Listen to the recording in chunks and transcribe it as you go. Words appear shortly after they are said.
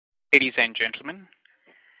Ladies and gentlemen,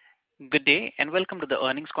 good day and welcome to the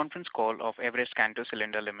earnings conference call of Everest Kanto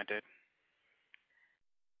Cylinder Limited.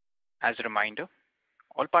 As a reminder,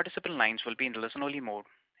 all participant lines will be in listen-only mode,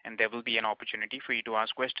 and there will be an opportunity for you to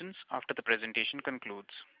ask questions after the presentation concludes.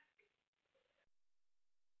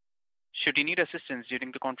 Should you need assistance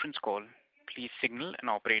during the conference call, please signal an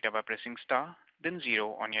operator by pressing star, then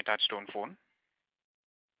 0 on your touchtone phone.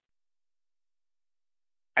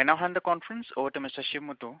 I now hand the conference over to Mr.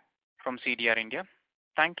 Shivmuthu from CDR India.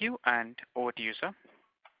 Thank you, and over to you, sir.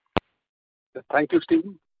 Thank you,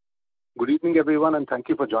 Stephen. Good evening, everyone, and thank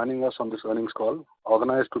you for joining us on this earnings call,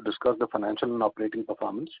 organized to discuss the financial and operating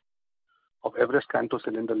performance of Everest Kanto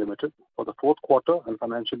Cylinder Limited for the fourth quarter and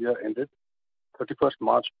financial year ended 31st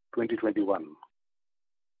March 2021.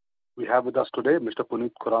 We have with us today Mr.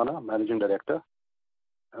 Puneet Khurana, Managing Director,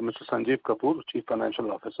 and Mr. Sanjeev Kapoor, Chief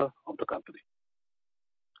Financial Officer of the company.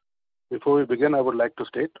 Before we begin, I would like to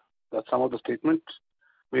state that some of the statements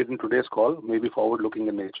made in today's call may be forward-looking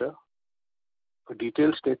in nature. A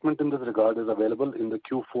detailed statement in this regard is available in the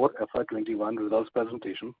Q4 FY21 results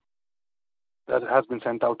presentation that has been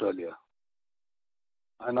sent out earlier.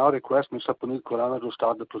 I now request Mr. Puneet Khurana to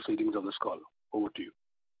start the proceedings of this call. Over to you.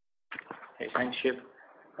 Hey, thanks, Shiv.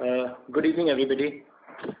 Good evening, everybody.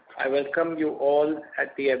 I welcome you all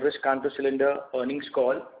at the Everest Kanto Cylinder earnings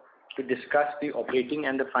call to discuss the operating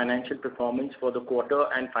and the financial performance for the quarter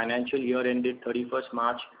and financial year ended 31st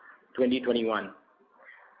March 2021.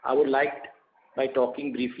 I would like by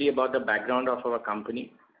talking briefly about the background of our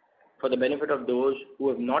company for the benefit of those who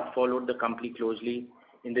have not followed the company closely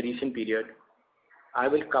in the recent period. I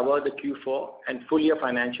will cover the Q4 and full year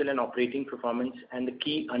financial and operating performance and the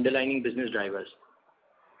key underlying business drivers.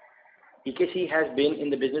 EKC has been in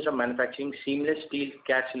the business of manufacturing seamless steel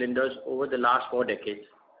cast cylinders over the last 4 decades.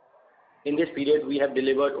 In this period, we have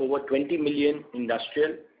delivered over 20 million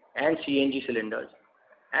industrial and CNG cylinders,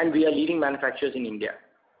 and we are leading manufacturers in India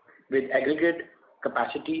with aggregate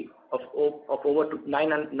capacity of over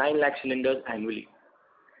 9 lakh cylinders annually.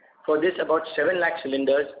 For this, about 7 lakh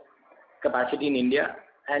cylinders capacity in India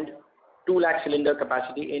and 2 lakh cylinder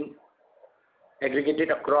capacity in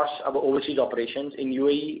aggregated across our overseas operations in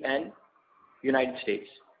UAE and United States.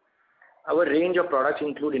 Our range of products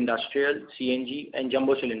include industrial, CNG, and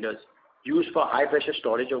jumbo cylinders used for high pressure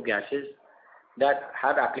storage of gases that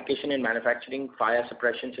have application in manufacturing, fire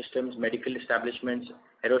suppression systems, medical establishments,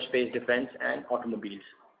 aerospace, defense, and automobiles.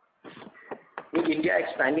 With India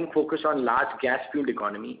expanding focus on large gas-fueled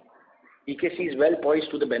economy, EKC is well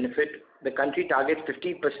poised to the benefit. The country targets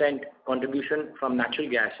 50% contribution from natural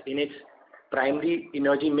gas in its primary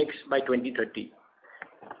energy mix by 2030.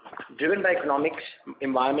 Driven by economics,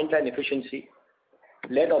 environmental and efficiency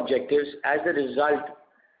led objectives, as a result,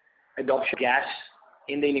 adoption of gas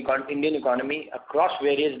in the Indian economy across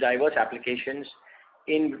various diverse applications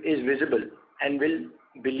is visible, and will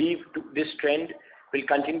believe this trend will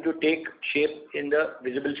continue to take shape in the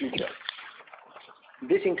visible future.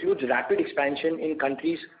 This includes rapid expansion in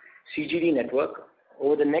country's CGD network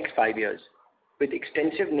over the next 5 years, with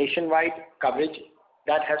extensive nationwide coverage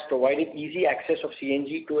that has provided easy access of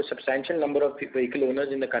CNG to a substantial number of vehicle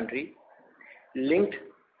owners in the country. Linked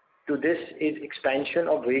to this is expansion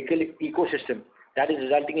of vehicle ecosystem that is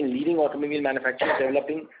resulting in leading automobile manufacturers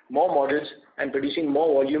developing more models and producing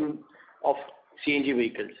more volume of CNG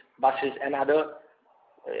vehicles, buses, and other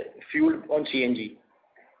fuel on CNG.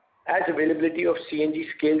 As availability of CNG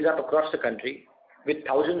scales up across the country, with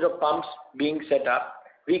thousands of pumps being set up,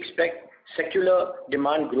 we expect secular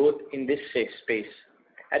demand growth in this space.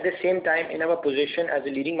 At the same time, in our position as a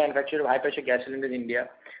leading manufacturer of high-pressure gas cylinders in India,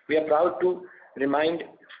 we are proud to remain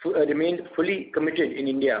fully committed in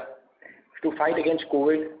India to fight against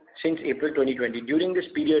COVID since April 2020. During this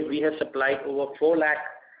period, we have supplied over 4 lakh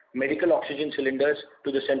medical oxygen cylinders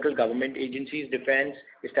to the central government agencies, defense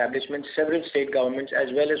establishments, several state governments, as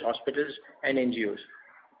well as hospitals and NGOs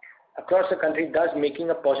across the country, thus making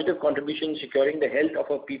a positive contribution in securing the health of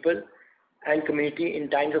our people and community in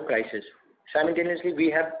times of crisis. Simultaneously, we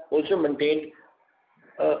have also maintained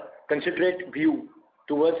a considerate view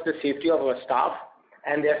towards the safety of our staff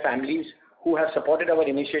and their families, who have supported our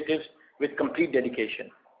initiatives with complete dedication.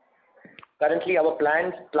 Currently, our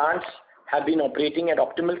plants have been operating at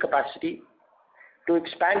optimal capacity. To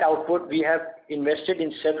expand output, we have invested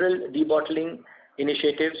in several debottling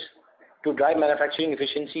initiatives to drive manufacturing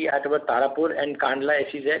efficiency at our Tarapur and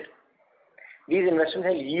Kandla SEZ. These investments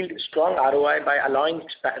have yielded strong ROI by allowing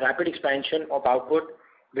rapid expansion of output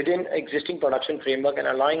within existing production framework and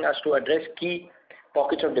allowing us to address key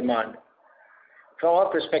pockets of demand. From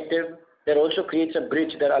our perspective, that also creates a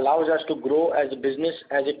bridge that allows us to grow as a business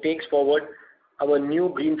as it takes forward our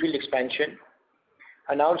new greenfield expansion,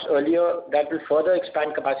 announced earlier, that will further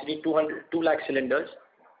expand capacity 2 lakh cylinders.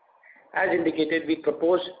 As indicated, we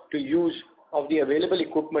propose to use of the available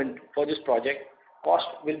equipment for this project. Cost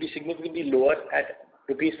will be significantly lower at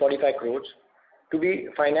rupees 45 crores to be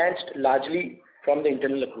financed largely from the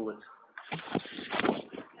internal accruals.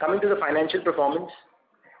 Coming to the financial performance,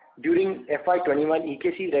 during FY21,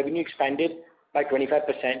 EKC revenue expanded by 25%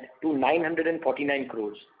 to 949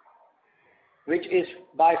 crores, which is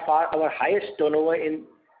by far our highest turnover in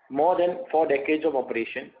more than 4 decades of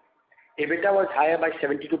operation. EBITDA was higher by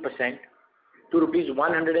 72% to rupees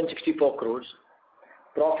 164 crores.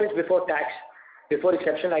 Profits before tax, before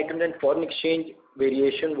exceptional items and foreign exchange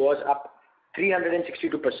variation was up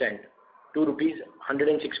 362% to rupees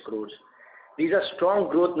 106 crores. These are strong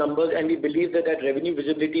growth numbers, and we believe that revenue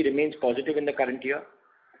visibility remains positive in the current year,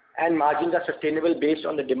 and margins are sustainable based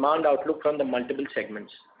on the demand outlook from the multiple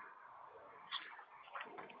segments.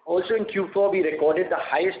 Also in Q4, we recorded the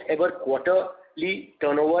highest ever quarterly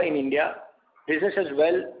turnover in India business as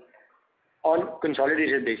well on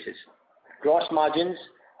consolidated basis. Gross margins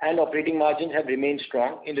and operating margins have remained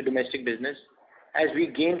strong in the domestic business as we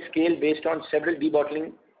gain scale based on several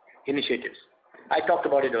debottling initiatives. I talked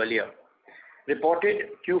about it earlier. Reported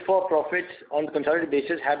Q4 profits on the consolidated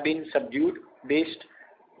basis have been subdued based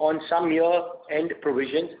on some year-end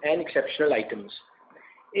provisions and exceptional items.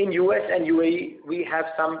 In US and UAE, we have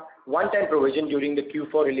some one-time provision during the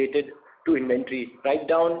Q4 related to inventory,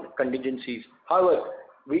 write-down contingencies. However,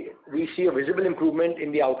 we see a visible improvement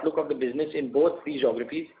in the outlook of the business in both these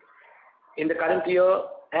geographies in the current year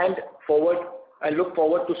and forward. I look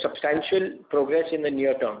forward to substantial progress in the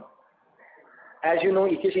near term. As you know,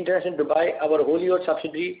 EKC International Dubai, our wholly owned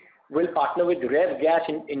subsidiary, will partner with Rev Gas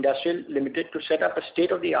Industrial Limited to set up a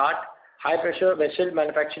state-of-the-art high-pressure vessel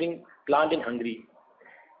manufacturing plant in Hungary.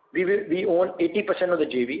 We own 80% of the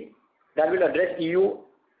JV that will address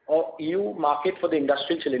EU market for the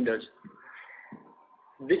industrial cylinders,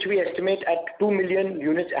 which we estimate at 2 million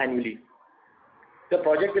units annually. The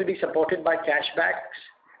project will be supported by cashbacks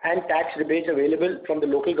and tax rebates available from the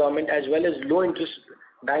local government as well as low-interest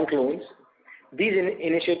bank loans. These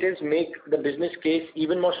initiatives make the business case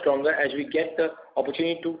even more stronger as we get the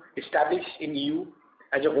opportunity to establish in EU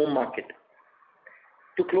as a home market.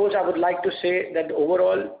 To close, I would like to say that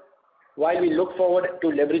overall, while we look forward to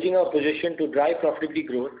leveraging our position to drive profitability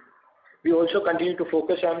growth, we also continue to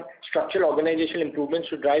focus on structural organizational improvements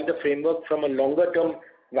to drive the framework from a longer-term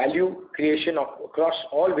value creation across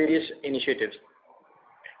all various initiatives.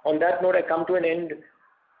 On that note, I come to an end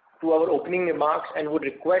to our opening remarks and would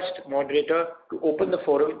request moderator to open the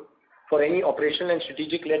forum for any operational and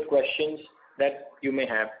strategic-led questions that you may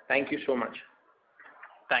have. Thank you so much.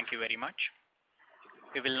 Thank you very much.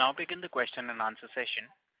 We will now begin the question and answer session.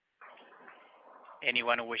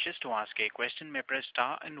 Anyone who wishes to ask a question may press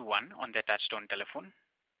star and 1 on their touchtone telephone.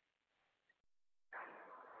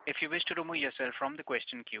 If you wish to remove yourself from the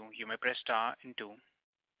question queue, you may press star and 2.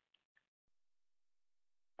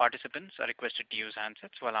 Participants are requested to use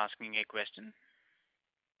handsets while asking a question.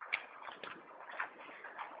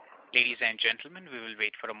 Ladies and gentlemen, we will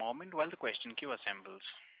wait for a moment while the question queue assembles.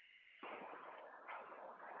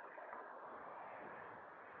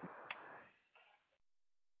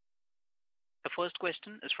 The first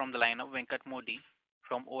question is from the line of Venkat Modi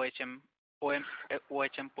from OHM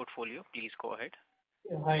Portfolio. Please go ahead.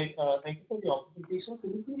 Yeah, hi, thank you for the opportunity. So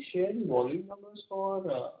could you please share the volume numbers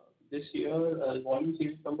for this year, volume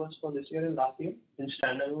sales numbers for this year and last year in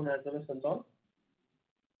standalone as well as consolidated?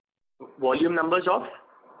 Volume numbers of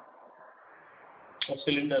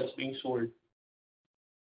cylinders being sold.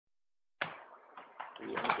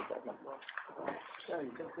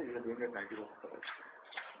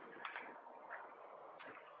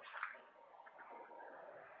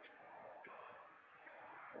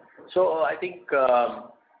 So I think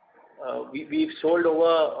we've sold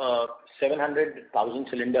over 700,000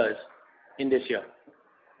 cylinders in this year.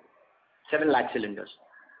 7 lakh cylinders.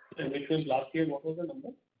 And which was last year, what was the number?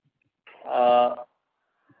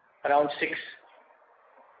 Around 6.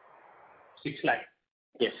 6 lakh.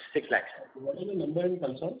 Yes, 6 lakhs. What is the number in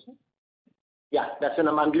consolidated? Yeah, that's the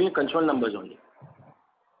number. I'm giving you console numbers only.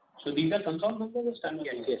 So these are console numbers or standard?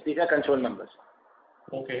 Yes, these are console numbers.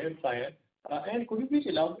 Okay, fine. And could you please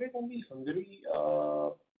elaborate on the Hungary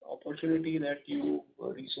opportunity that you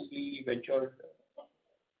recently ventured?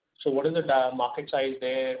 So what is the market size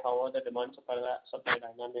there? How are the demand supply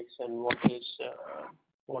dynamics, and what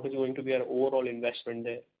is going to be our overall investment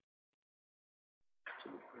there?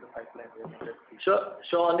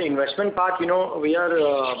 So on the investment part, we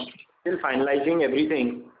are still finalizing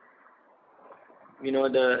everything.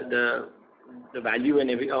 The the value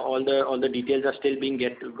and all the details are still being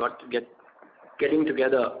getting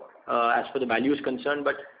together as for the value is concerned.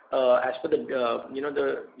 But as for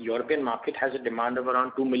the European market has a demand of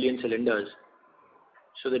around 2 million cylinders.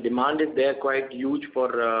 So the demand is there quite huge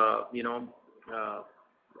for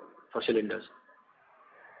cylinders.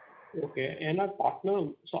 Okay. And our partner,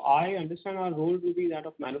 so I understand our role will be that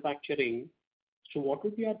of manufacturing. So what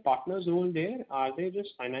would be our partner's role there? Are they just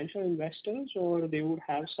financial investors or they would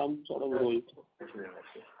have some sort of role?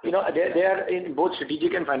 They are in both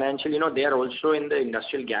strategic and financial. They are also in the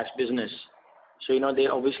industrial gas business. So they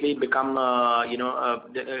obviously become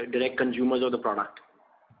direct consumers of the product.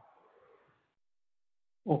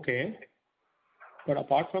 Okay. But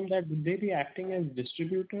apart from that, would they be acting as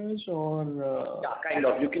distributors or? Yeah, kind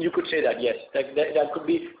of. You could say that, yes. That could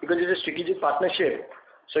be, because it's a strategic partnership.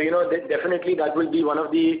 So, definitely that will be one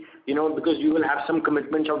of the, because you will have some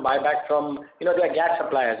commitments of buyback from, they are gas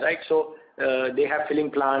suppliers, right? So, they have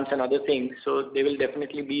filling plants and other things. So, they will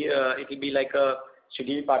definitely be, it will be like a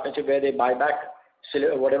strategic partnership where they buy back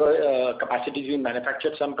whatever capacities we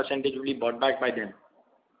manufacture, some percentage will be bought back by them.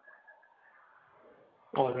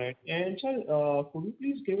 All right. And sir, could you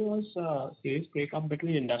please give us sales breakup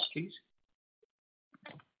between industries?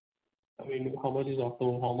 I mean, how much is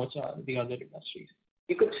auto, how much are the other industries?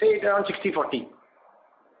 You could say it around 60-40.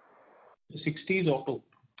 60 is auto?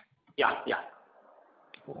 Yeah.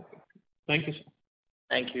 Okay. Thank you, sir.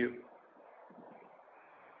 Thank you.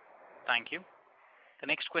 Thank you. The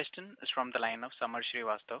next question is from the line of Samar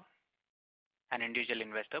Srivastava, an individual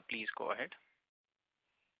investor. Please go ahead.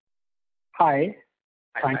 Hi.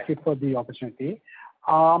 Thank you for the opportunity.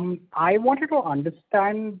 I wanted to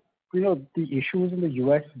understand, the issues in the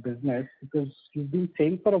US business, because you've been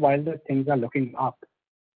saying for a while that things are looking up,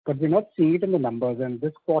 but we're not seeing it in the numbers. And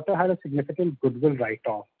this quarter had a significant goodwill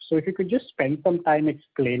write-off. So if you could just spend some time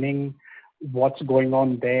explaining what's going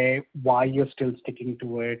on there, why you're still sticking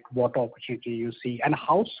to it, what opportunity you see, and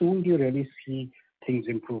how soon do you really see things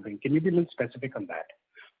improving? Can you be a little specific on that?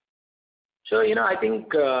 So, I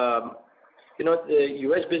think, the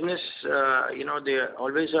US business, they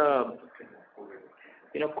always,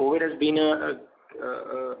 COVID has been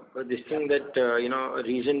this thing that,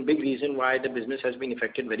 big reason why the business has been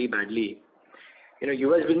affected very badly.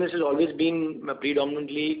 US business has always been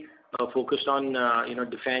predominantly focused on,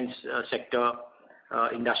 defense sector,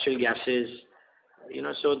 industrial gases,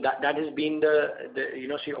 so that has been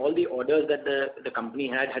see all the orders that the company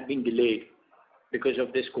had been delayed because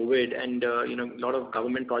of this COVID, and a lot of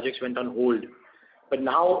government projects went on hold. But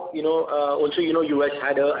now, also, US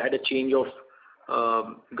had a change of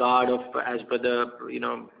guard as per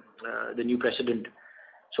the new president.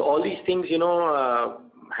 So all these things,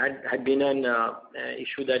 had been an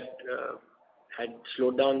issue that had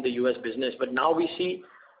slowed down the US business. But now we see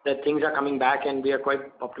that things are coming back, and we are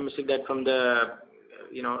quite optimistic that from the,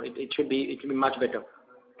 it should be much better.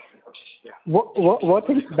 Yeah. Were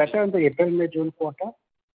things better in the April, May, June quarter?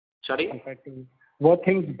 Sorry? Were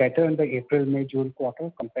things better in the April, May, June quarter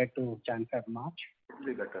compared to Jan, Feb, March? It will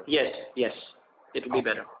be better. Yes. It will be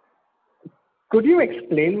better. Could you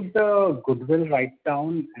explain the goodwill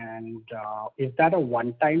write-down, and is that a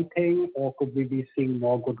one-time thing, or could we be seeing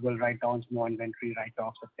more goodwill write-downs, more inventory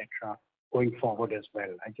write-offs, etc., going forward as well?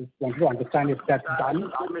 I just want to understand if that's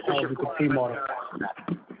done, or we could see more of that.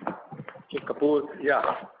 Kapoor. Yeah.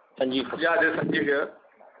 Sanjeev. Yeah, there's Sanjeev here.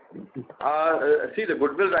 See, the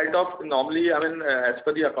goodwill write-off normally, as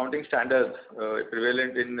per the accounting standards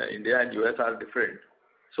prevalent in India and US are different.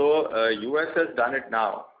 So US has done it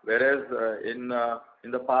now, whereas in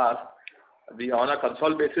the past, on a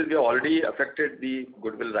Concall basis, we have already affected the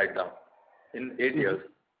goodwill write-down in 8 years.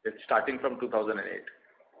 It's starting from 2008.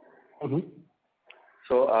 Mm-hmm.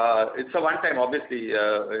 So it's a one-time, obviously.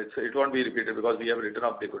 It won't be repeated because we have written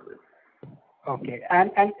off the goodwill. Okay.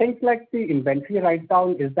 And things like the inventory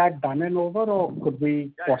write-down, is that done and over, or could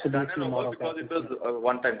we possibly see more of that? Because it was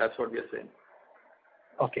one time, that's what we are saying.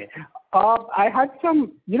 Okay. I had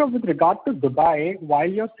some, with regard to Dubai, while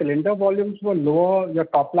your cylinder volumes were lower, your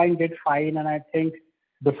top line did fine, and I think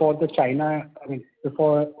before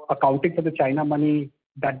accounting for the China money,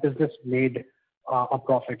 that business made a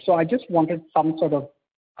profit. So I just wanted some sort of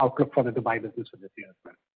outlook for the Dubai business for this year as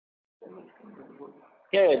well.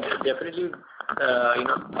 Yeah, definitely.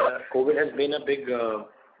 COVID has been a big,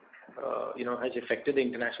 has affected the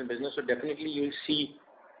international business. So definitely you'll see,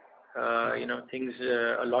 things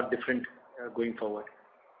a lot different going forward.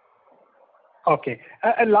 Okay.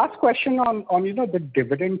 Last question on the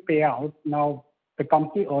dividend payout. Now, the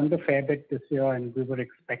company earned a fair bit this year, and we were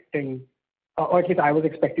expecting, or at least I was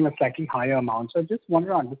expecting a slightly higher amount. So I just wanted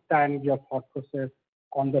to understand your thought process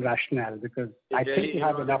on the rationale? Because I really, think you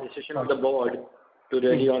have enough. The decision of the board to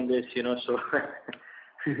really on this, so.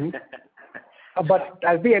 Mm-hmm. But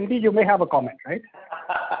as the MD, you may have a comment, right?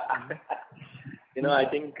 I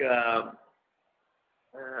think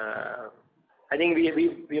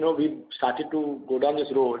we've started to go down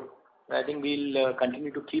this road. I think we'll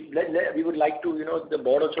continue to keep. We would like to, the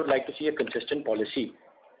board also would like to see a consistent policy.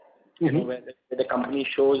 Where the company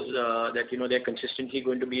shows that they're consistently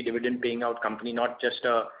going to be a dividend paying out company, not just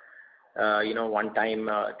a one time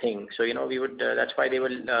thing. So we would that's why they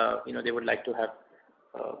will they would like to have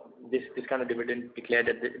this kind of dividend declared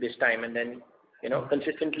at this time, and then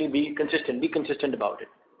consistently be consistent about it.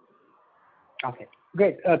 Okay,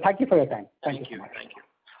 great. Thank you for your time. Thank you so much.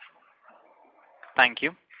 Thank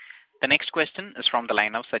you. The next question is from the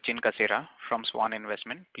line of Sachin Kasera from Swan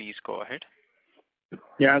Investment. Please go ahead.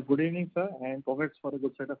 Yeah, good evening, sir, and congrats for a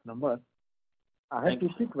good set of numbers. I have two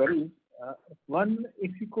quick queries. One,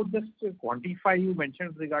 if you could just quantify, you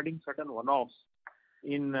mentioned regarding certain one-offs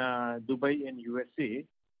in Dubai and USA.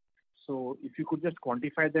 So if you could just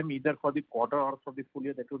quantify them either for the quarter or for the full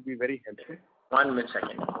year, that would be very helpful. 1 minute,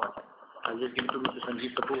 second. I'll just give it to Mr.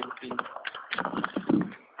 Sanjeev Kapoor, please.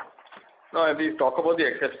 No, if we talk about the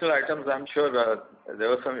exceptional items, I'm sure there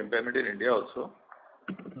was some impairment in India also.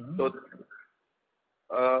 Mm-hmm. So,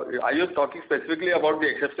 are you talking specifically about the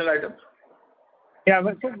exceptional items? Yeah,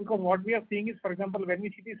 well, so because what we are seeing is, for example, when we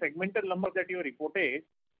see the segmental numbers that you reported,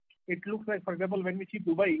 it looks like, for example, when we see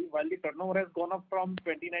Dubai, while the turnover has gone up from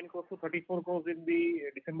 29 crores to 34 crores in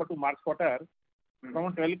the December to March quarter,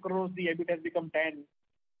 from 12 crores the EBIT has become 10.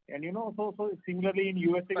 And so similarly in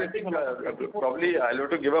USA, I think probably I'll have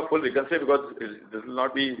to give a full reconciliation because this will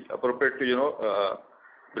not be appropriate to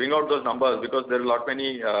bring out those numbers because there are a lot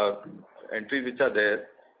many entries which are there.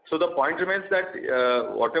 So the point remains that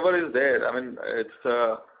whatever is there, I mean, it's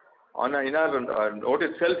in our note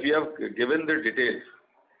itself we have given the details.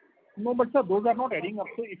 No, but sir, those are not adding up.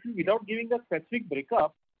 So if you, without giving a specific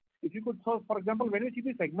breakup, if you could, so for example, when we see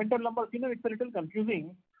the segmental numbers, it's a little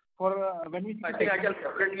confusing. When we see I think I can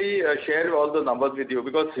separately share all the numbers with you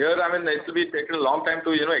because here, I mean, it will be taken a long time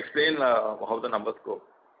to explain how the numbers go.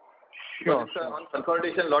 Sure. On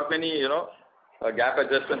consolidation, lot many gap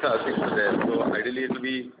adjustments are things there. So ideally, it will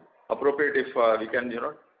be appropriate if we can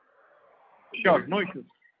Sure, no issues.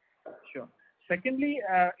 Sure. Secondly,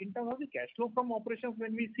 in terms of the cash flow from operations,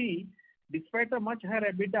 when we see, despite a much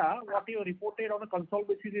higher EBITDA, what you reported on a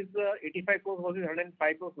consolidated basis is 85 crores versus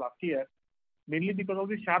 105 crores last year, mainly because of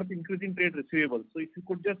the sharp increase in trade receivables. So if you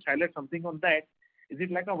could just highlight something on that, is it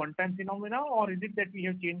like a one-time phenomena or is it that we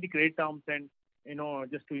have changed the credit terms and,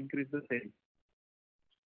 just to increase the sales?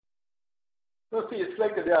 So see, it's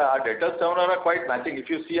like our debtors turnover are quite matching. If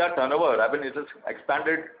you see our turnover, I mean, it has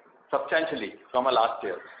expanded substantially from our last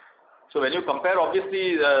year. So when you compare,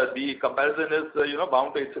 obviously, the comparison is,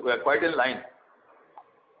 bound to, it's quite in line.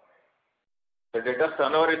 The debtors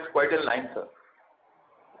turnover is quite in line, sir.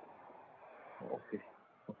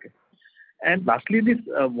 Okay. And lastly, this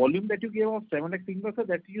volume that you gave of 7 lakh fingers,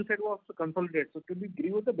 that you said was consolidated. So could you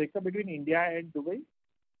give us the breakup between India and Dubai?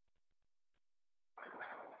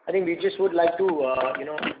 I think we just would like to,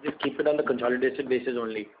 just keep it on the consolidated basis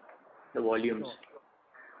only, the volumes.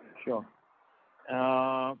 Sure.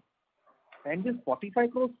 And this 45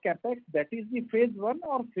 crores capex, that is the phase 1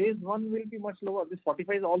 or phase 1 will be much lower? This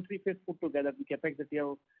 45 is all three phases put together, the capex that you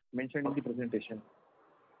have mentioned in the presentation.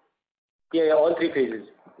 Yeah, all three phases.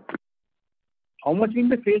 How much will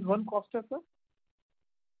the phase 1 cost us, sir?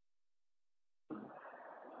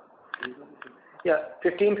 Yeah,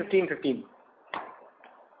 15.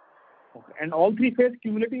 Okay. And all three phases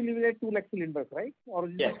cumulatively will be 2 lakh cylinders, right? Or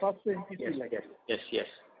is yes. it first phase 3 lakh? Yes.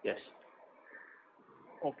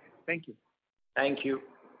 Okay, thank you. Thank you.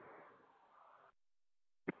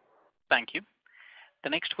 Thank you. The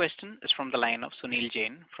next question is from the line of Sunil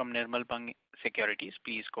Jain from Nirmal Bang Securities.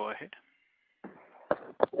 Please go ahead.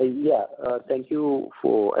 Thank you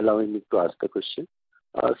for allowing me to ask the question.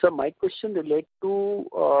 So my question relates to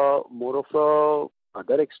more of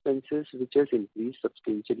other expenses which has increased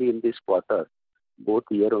substantially in this quarter, both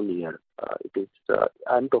year on year. It is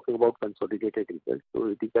I'm talking about consolidated results, so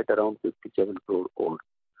it is at around 57 crore odd.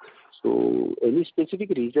 So any specific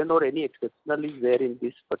reason or any exceptional is there in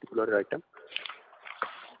this particular item?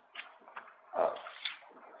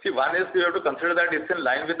 See, one is you have to consider that it's in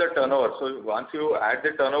line with the turnover. So once you add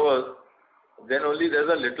the turnover, then only there's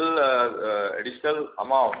a little additional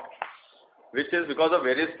amount, which is because of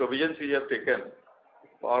various provisions we have taken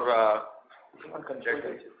for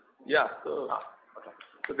yeah. So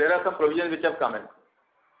there are some provisions which have come in.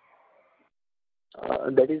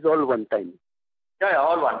 That is all one time. Yeah,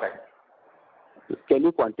 all one time. Can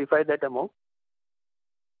you quantify that amount?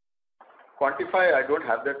 Quantify, I don't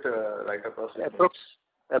have that right across.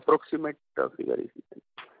 Approximate figure is it?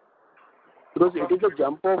 Because it is a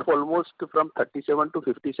jump of almost from 37 to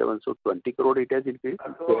 57, so 20 crore it has increased.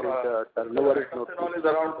 So, turnover is not. Is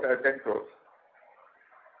around 10 crores.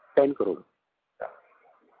 10 crore.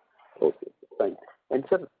 Yeah. Okay, fine. And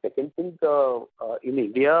sir, second thing, in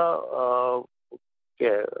India,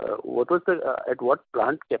 what was at what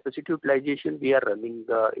plant capacity utilization we are running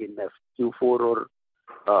in Q4 or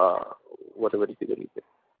whatever the figure is there?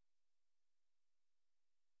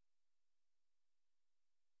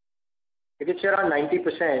 It is around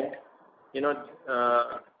 90%,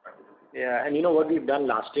 yeah, and what we've done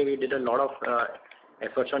last year, we did a lot of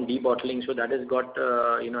efforts on debottling, so that has got,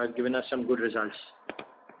 given us some good results.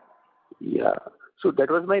 Yeah. So that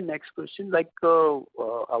was my next question. Like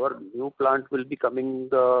our new plant will be coming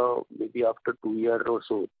maybe after 2 years or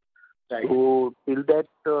so. Right. So till that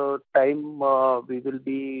time, we will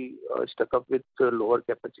be stuck up with lower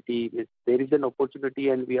capacity. There is an opportunity,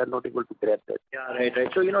 and we are not able to grab that. Yeah,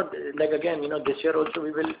 right. So again, this year also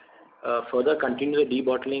we will further continue the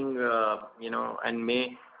debottling, and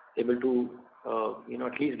may able to,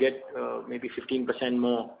 at least get maybe 15%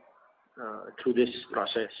 more through this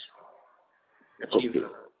process. Achieve. Okay.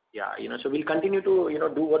 Yeah, so we'll continue to,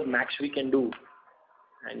 do what max we can do.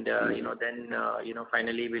 And, then,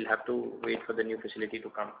 finally we'll have to wait for the new facility to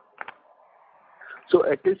come. So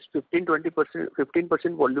at least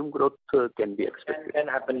 15% volume growth can be expected. Can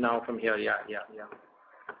happen now from here, yeah.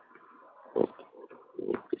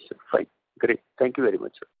 Okay, sir. Fine. Great. Thank you very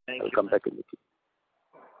much, sir. Thank I'll you. come back in the queue.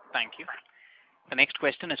 Thank you. The next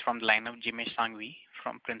question is from the line of Jimesh Sanghvi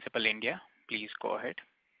from Principal India. Please go ahead.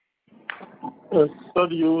 Sir,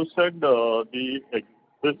 you said the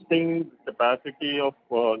existing capacity of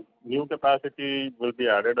new capacity will be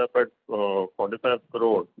added up at 45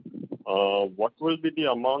 crore. What will be the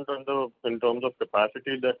amount in terms of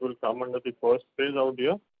capacity that will come under the first phase out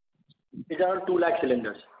here? It's around 2 lakh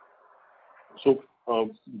cylinders. So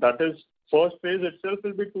that is first phase itself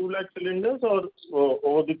will be 2 lakh cylinders, or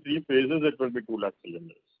over the 3 phases it will be 2 lakh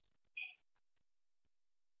cylinders?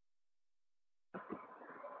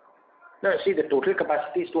 No, see, the total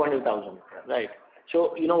capacity is 200,000, right?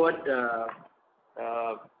 So, you know what,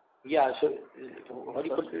 yeah, so, what do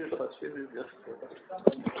you put? First phase is just...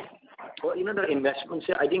 Well, the investments,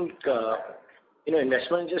 I think,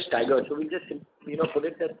 investment is just staggered. So we just, put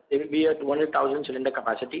it that there will be a 200,000 cylinder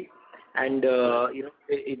capacity. And,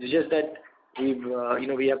 it's just that we've,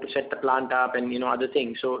 we have to set the plant up and, other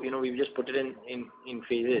things. So, we've just put it in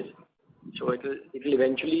phases. So it will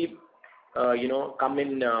eventually, come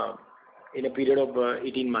in a period of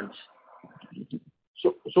 18 months.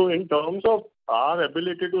 So in terms of our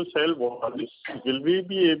ability to sell volumes, will we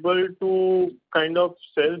be able to kind of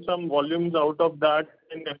sell some volumes out of that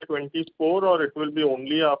in FY24, or it will be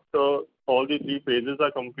only after all the 3 phases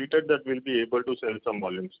are completed that we'll be able to sell some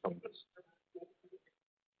volumes from this?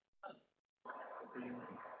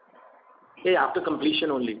 Yeah, after completion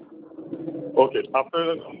only. Okay,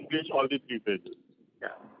 after completion all the 3 phases.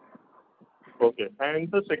 Yeah. Okay. And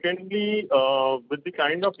so secondly, with the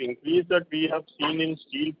kind of increase that we have seen in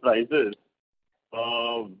steel prices,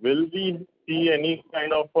 will we see any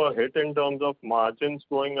kind of a hit in terms of margins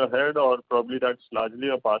going ahead, or probably that's largely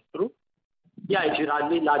a pass-through? Yeah, it's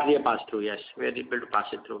largely a pass-through, yes. We're able to pass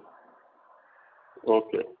it through.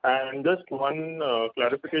 Okay. And just one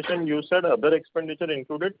clarification, you said other expenditure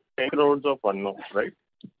included 10 crores of one-off, right?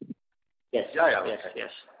 Yes. Yeah.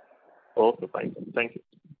 Yes. Okay, fine. Thank you.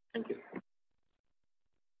 Thank you.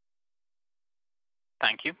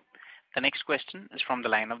 Thank you. The next question is from the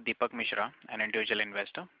line of Deepak Mishra, an individual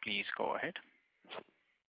investor. Please go ahead.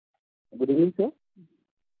 Good evening, sir.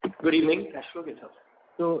 Good evening.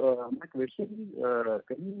 So, my question is,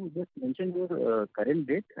 can you just mention your current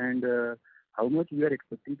debt and how much you are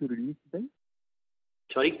expecting to reduce them?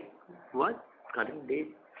 Sorry? What? Current debt?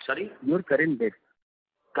 Sorry? Your current debt.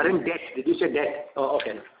 Current debt? Did you say debt? Oh,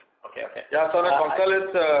 okay. Yeah, so on a Concall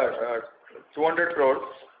is 200 crores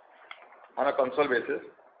on a Concall basis.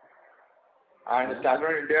 And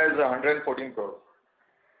standalone India is 114 crores.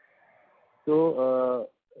 So,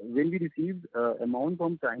 when we received amount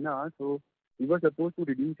from China, so we were supposed to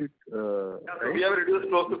reduce it, Yeah, so right? we have reduced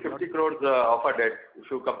close to 50 crores of our debt if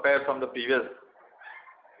you compare from the previous.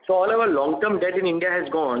 So all our long-term debt in India has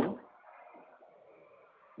gone.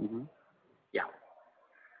 Mm-hmm. Yeah.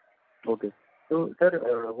 Okay. So,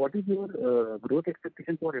 sir, what is your growth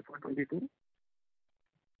expectation for FY22?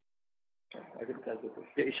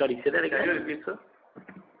 Sorry, say that again. Can you repeat, sir?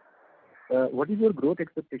 What is your growth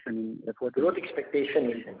expectation in FY22? Growth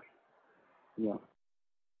expectation is. Yeah.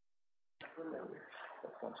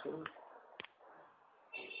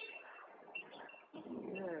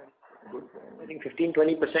 I think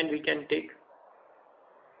 15-20% we can take.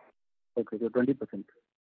 Okay, so 20%.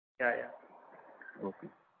 Yeah.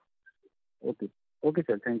 Okay,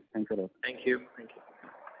 sir. Thanks a lot. Thank you.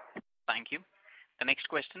 Thank you. The next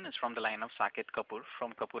question is from the line of Saket Kapoor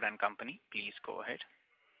from Kapoor and Company. Please go ahead.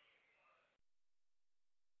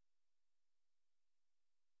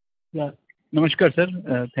 Yeah. Namaskar, sir.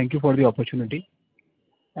 Thank you for the opportunity.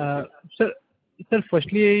 Sir,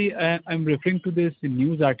 firstly, I'm referring to this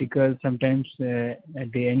news article sometimes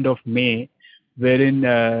at the end of May, wherein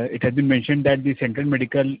it has been mentioned that the Central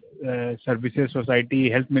Medical Services Society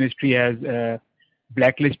Health Ministry has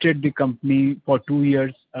blacklisted the company for 2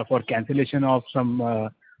 years for cancellation of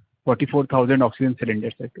some 44,000 oxygen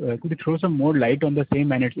cylinders. Could you throw some more light on the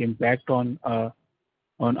same and its impact on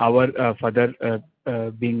our further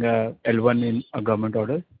being L1 in a government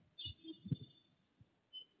order?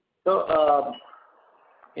 So,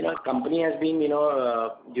 company has been,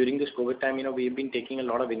 during this COVID time, we've been taking a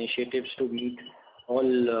lot of initiatives to meet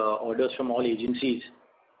all orders from all agencies.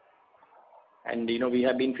 And, we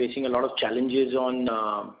have been facing a lot of challenges on,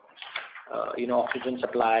 oxygen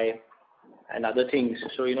supply and other things.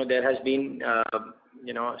 So, there has been,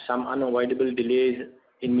 some unavoidable delays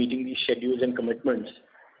in meeting these schedules and commitments.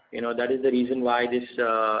 That is the reason why this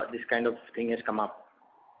kind of thing has come up.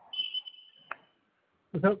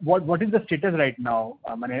 So what is the status right now?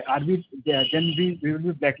 Are we we will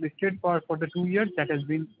be blacklisted for the 2 years that has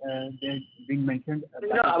been mentioned?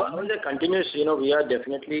 Our continuous. We are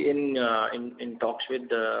definitely in talks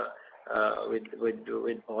with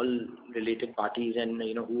all related parties, and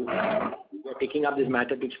who are taking up this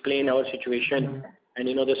matter to explain our situation and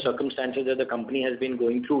the circumstances that the company has been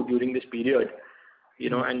going through during this period.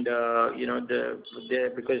 Because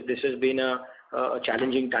this has been a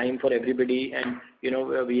challenging time for everybody, and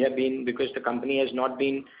we have been, because the company has not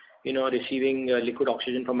been receiving liquid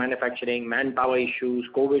oxygen for manufacturing, manpower issues,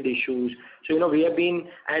 COVID issues. So we have been,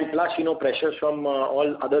 and plus pressures from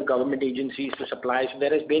all other government agencies to supply. So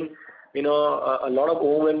there has been a lot of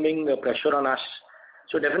overwhelming pressure on us.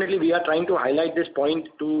 So definitely we are trying to highlight this point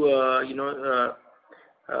to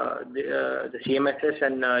the CMSS,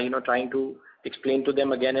 and trying to explain to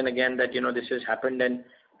them again and again that this has happened, and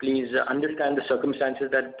please understand the circumstances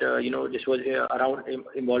that this was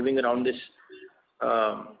involving around this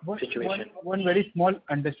situation. One very small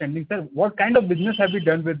understanding, sir. What kind of business have you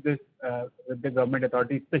done with this with the government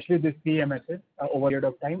authority, especially this CMSS over a period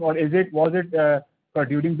of time, or was it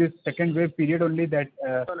during this second wave period only that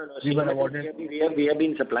we were awarded? We have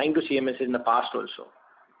been supplying to CMSS in the past also.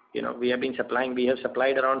 We have been supplying. We have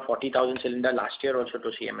supplied around 40,000 cylinder last year also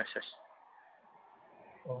to CMSS.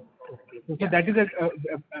 Oh, okay. So that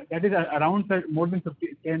is around more than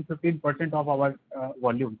 10-15% of our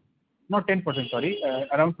volume. Not 10%, sorry,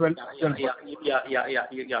 around 12%.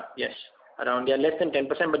 Yes, around less than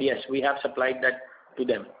 10%, but yes, we have supplied that to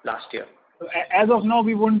them last year. So as of now,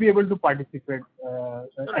 we won't be able to participate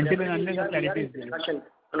until and unless the clarity is there.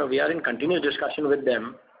 No, we are in continuous discussion with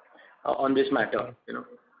them on this matter.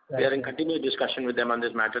 We are in continuous discussion with them on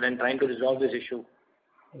this matter and trying to resolve this issue.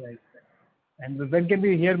 Right. And when can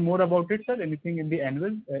we hear more about it, sir? Anything in the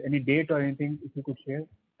annual, any date or anything if you could share?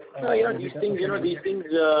 These things,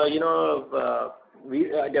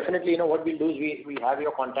 we definitely, what we'll do is we have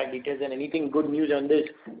your contact details, and anything good news on this,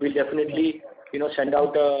 we'll definitely, send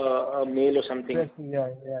out a mail or something. Yeah.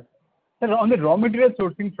 Sir, on the raw material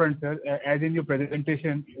sourcing front, sir, as in your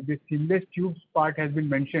presentation, the seamless tubes part has been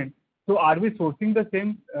mentioned. So are we sourcing the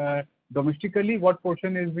same domestically? What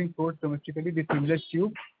portion is being sourced domestically, the seamless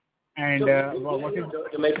tube? And what is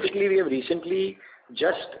domestically? We have recently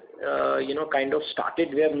just kind of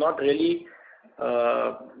started. We have not really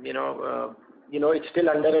it's still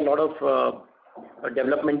under a lot of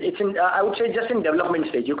development. It's in, I would say, just in development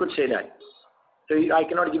stage. You could say that. So I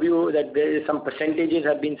cannot give you that there is some percentages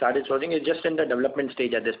have been started sourcing. It's just in the development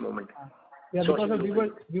stage at this moment. Yeah, because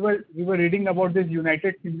we were reading about this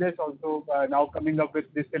United Seamless also now coming up with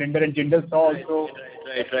this cylinder, and Jindal Saw also.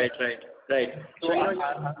 Right.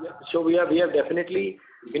 So we are definitely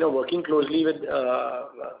working closely with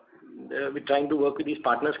we're trying to work with these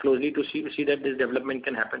partners closely to see that this development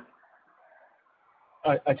can happen.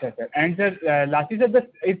 Sir. And sir, lastly, sir,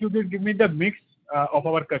 if you could give me the mix of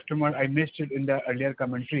our customer, I missed it in the earlier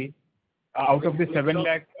commentary. Out of the 7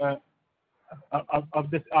 lakh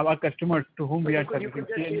of our customers to whom we are servicing,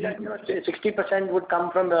 60% would come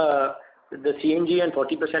from the CNG and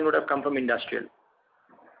 40% would have come from industrial.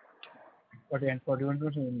 40 and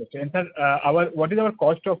 41% industrial. And sir, what is our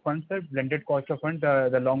cost of funds, sir? Blended cost of funds,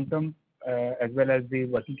 the long-term as well as the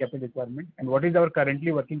working capital requirement? And what is our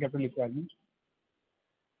currently working capital requirement?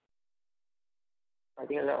 I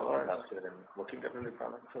think our last year working capital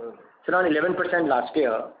requirement. It's around 11% last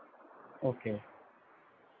year. Okay.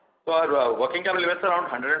 So our working capital limits are around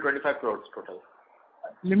 125 crores total.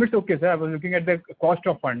 Limits, okay, sir. I was looking at the cost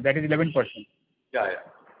of fund. That is 11%. Yeah.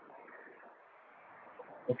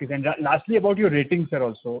 Okay. Then lastly, about your rating, sir,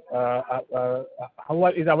 also. How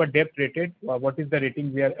is our debt rated? What is the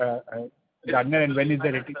rating we are garner, and when is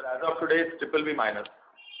the rating? As of today, it's BBB minus.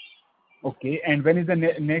 Okay. And when is the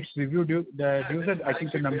next review due? Sir, I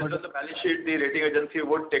think the number. Based on the balance sheet, the rating agency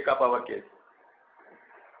would take up our case.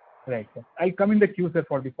 Right, sir. I'll come in the queue, sir,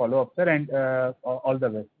 for the follow-up, sir, and all the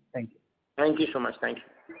best. Thank you. Thank you so much. Thank you.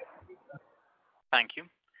 Thank you.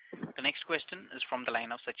 The next question is from the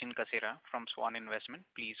line of Sachin Kasera from Swan Investment.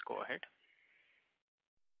 Please go ahead.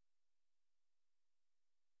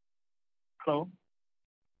 Hello.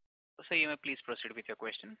 Sir, you may please proceed with your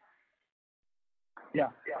question. Yeah.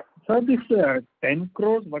 So this 10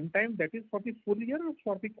 crores one time, that is for the full year or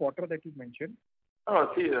for the quarter that you mentioned?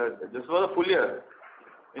 Oh, see, this was a full year.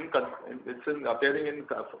 It's appearing in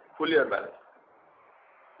full year balance.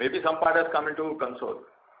 Maybe some part has come into console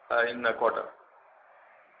in a quarter.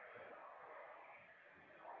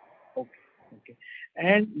 Okay.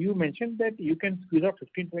 And you mentioned that you can squeeze out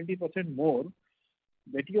 15-20% more.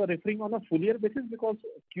 That you are referring on a full year basis, because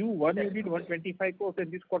Q1 you did 125 crores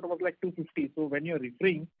and this quarter was like 250. So when you are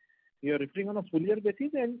referring on a full year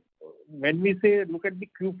basis, and when we say look at the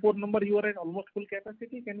Q4 number, you are at almost full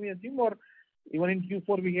capacity. Can we assume, or even in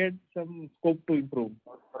Q4 we had some scope to improve?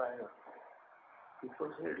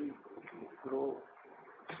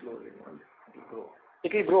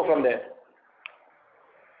 It will grow from there.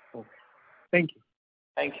 Okay. Thank you.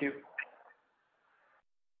 Thank you.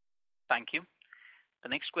 Thank you. The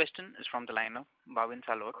next question is from the line of Bhavin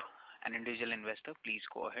Salwat, an individual investor. Please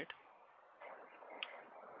go ahead.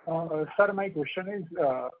 Sir, my question is,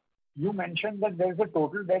 you mentioned that there is a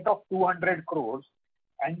total debt of 200 crores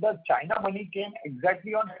and the China money came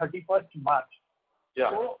exactly on 31st March. Yeah.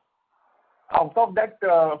 So, out of that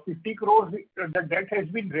 50 crores, the debt has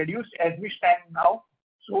been reduced as we stand now.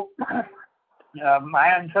 So, my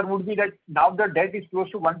answer would be that now the debt is close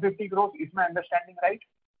to 150 crores. Is my understanding right?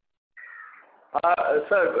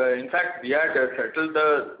 Sir, in fact, we had settled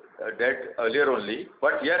the debt earlier only.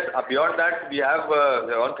 But yes, beyond that, we have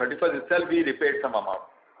on 31st itself, we repaid some amount.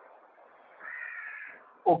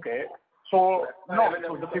 Okay. So, so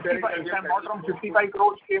the 55, if I'm not wrong, 55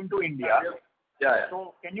 crores came to India. Yeah.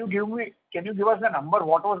 So, can you give us the number?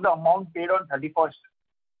 What was the amount paid on 31st?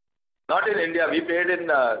 Not in India. We didn't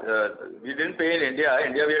pay in India.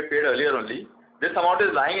 India we had paid earlier only. This amount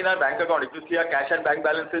is lying in our bank account. If you see our cash and bank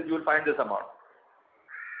balances, you will find this amount.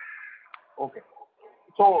 Okay.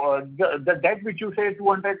 So, the debt which you say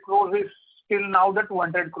 200 crores is still now the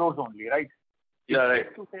 200 crores only, right? Yeah,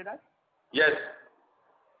 right. To say that? Yes.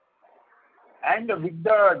 And with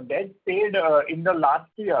the debt paid in the last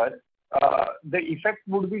year, the effect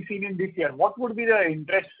would be seen in this year. What would be the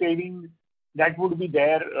interest saving that would be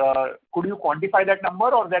there? Could you quantify that number,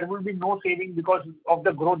 or there will be no saving because of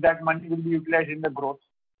the growth, that money will be utilized in the growth?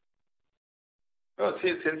 No,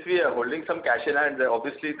 see, since we are holding some cash in hand,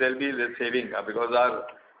 obviously there will be the saving because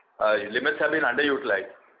our limits have been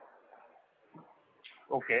underutilized.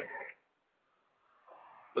 Okay.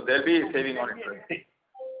 So there will be saving on interest.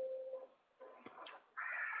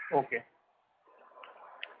 Okay.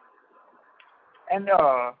 And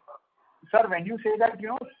sir, when you say that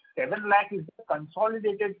 7 lakh is the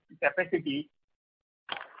consolidated capacity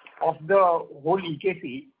of the whole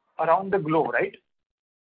EKC around the globe, right?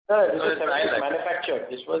 Sir, this is manufactured.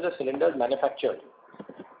 This was the cylinders manufactured.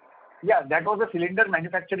 Yeah, that was the cylinder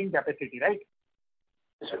manufacturing capacity, right?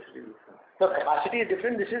 The capacity is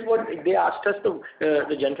different. This is what they asked us.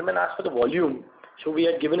 The gentleman asked for the volume, so we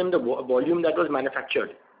had given him the volume that was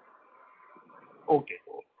manufactured. Okay.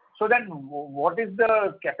 So then, what is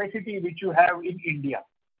the capacity which you have in India?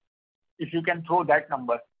 If you can throw that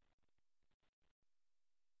number.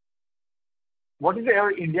 What is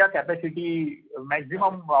your India capacity,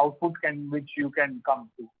 maximum output which you can come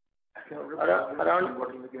to? Around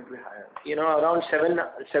 7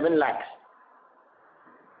 lakhs.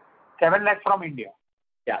 7 lakhs from India.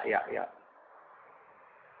 Yeah.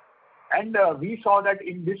 And we saw that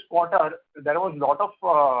in this quarter there was a lot of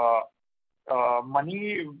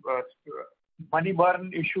money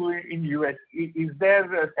burn issue in US. Is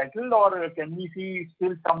there settled, or can we see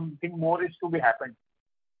still something more is to be happened?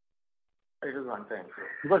 It is one time.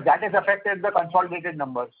 Because that has affected the consolidated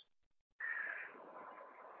numbers.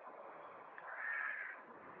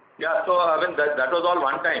 Yeah, so I mean that was all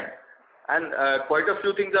one time. And quite a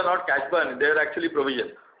few things are not cash burn, they are actually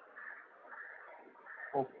provision.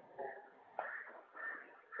 Okay.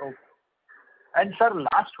 Okay. And sir,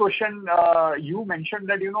 last question, you mentioned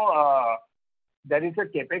that, there is a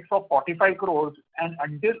capex of 45 crores, and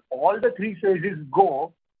until all the three phases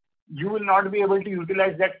go, you will not be able to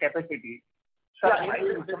utilize that capacity. Sir, my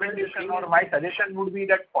recommendation or my suggestion would be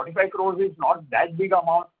that 45 crores is not that big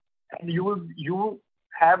amount, and you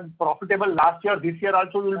have profitable last year. This year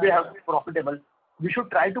also you will be profitable. We should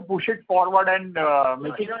try to push it forward and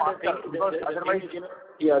make it faster, because otherwise.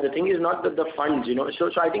 The thing is not the funds, So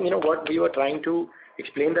I think, what we were trying to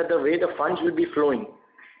explain, that the way the funds will be flowing,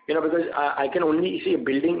 because I can only see a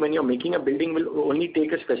building. When you're making a building, will only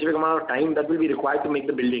take a specific amount of time that will be required to make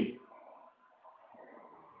the building.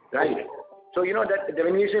 Right? So, that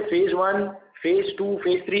when we say phase 1, phase 2,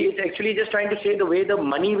 phase 3, it's actually just trying to say the way the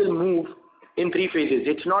money will move in 3 phases.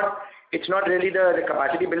 It's not really the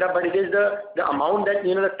capacity build-up, but it is the amount that,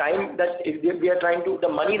 the time that we are trying to, the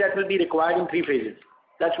money that will be required in 3 phases.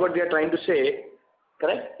 That's what we are trying to say.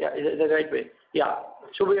 Correct? Yeah, is that the right way? Yeah.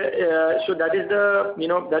 So that is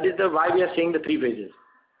the why we are saying the 3 phases.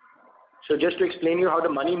 So just to explain you how the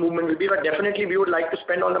money movement will be, but definitely we would like to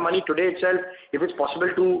spend all the money today itself, if it's possible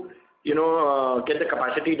to, get the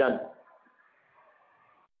capacity done.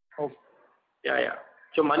 Okay. Yeah.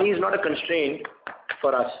 So money is not a constraint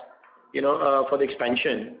for us, for the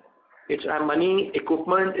expansion. It's money,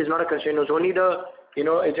 equipment is not a constraint. It's only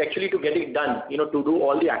it's actually to get it done, to do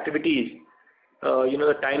all the activities,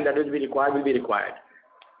 the time that will be required.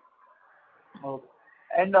 Okay.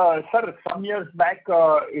 And sir, some years back,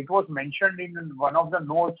 it was mentioned in one of the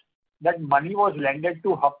notes that money was lended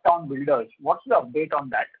to Uptown Builders. What's the update on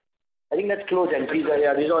that? I think that's closed entries.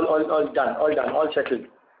 Yeah, these are all done, all settled.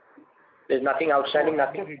 There's nothing outstanding,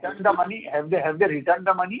 nothing. Have they returned the money? Have they returned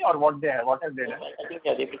the money, or what have they done? I think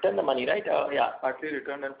they've returned the money, right? Partly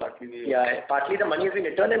returned and partly. Partly the money has been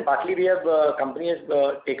returned, and partly we have company has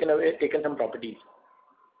taken some properties.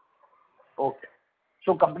 Okay.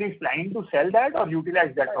 So company is planning to sell that or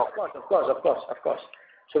utilize that property? Of course.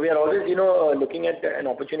 So we are always, looking at an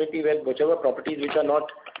opportunity where whichever properties which are not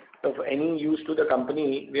of any use to the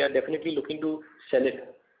company, we are definitely looking to sell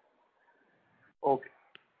it. Okay.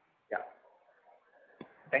 Yeah.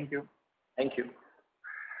 Thank you. Thank you.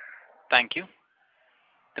 Thank you.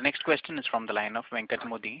 The next question is from the line of Venkat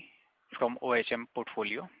Modi from OHM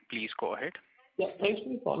Portfolio. Please go ahead. Yeah, thanks for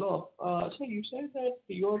the follow-up. So you said that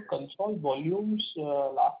your Concall volumes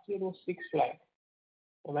last year was 6 lakh.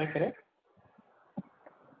 Am I correct?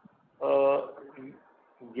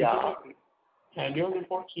 Yeah. Annual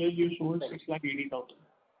report says you sold 6,80,000.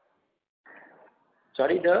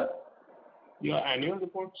 Sorry, your annual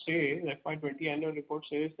report says, FY20 annual report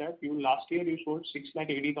says that last year you sold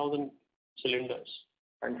 6,80,000 cylinders.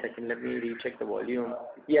 1 second, let me recheck the volume.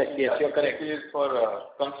 Yes, you're correct. It is for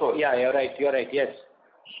Concall. Yeah, you're right, yes.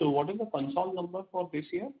 So what is the Concall number for this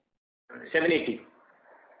year? 780.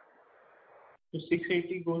 So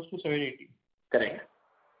 680 goes to 780. Correct.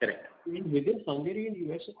 Within Hungary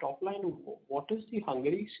and US top line, what is the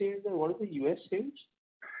Hungary sales and what is the US sales?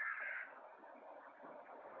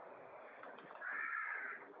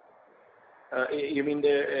 You mean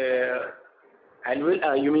the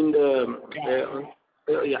annual? You mean the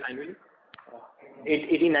annually?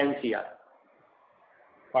 89 CR.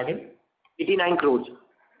 Pardon? 89 crores.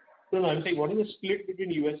 No, I'm saying what is the split between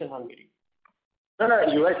US and Hungary? No,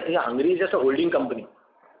 US. Yeah, Hungary is just a holding company.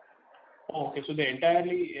 Oh, okay, so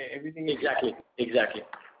everything. Exactly.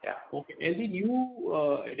 Yeah. Okay, and the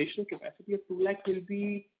new additional capacity of 2 lakh will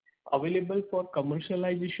be available for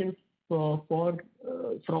commercialization from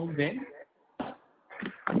when?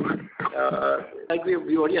 Like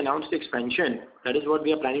we already announced the expansion. That is what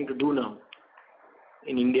we are planning to do now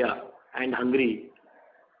in India and Hungary.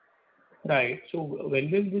 Right. So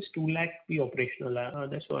when will this 2 lakh be operational?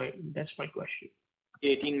 That's my question.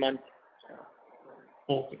 18 months.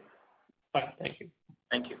 Okay. Fine. Thank you.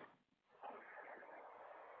 Thank you.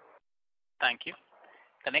 Thank you.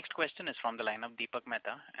 The next question is from the line of Deepak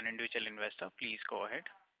Mehta, an individual investor. Please go ahead.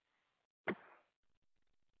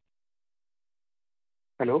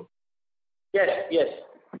 Hello. Yes.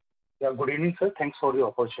 Yeah, good evening, sir. Thanks for the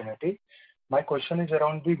opportunity. My question is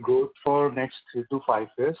around the growth for next 3 to 5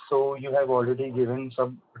 years. So you have already given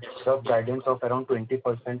some guidance of around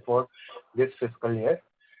 20% for this fiscal year.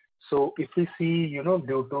 So if we see,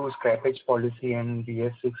 due to scrappage policy and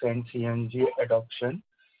BS6 and CNG adoption,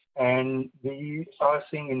 and we are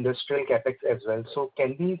seeing industrial capex as well. So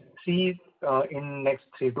can we see in next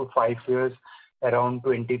 3 to 5 years around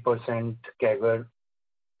 20% CAGR?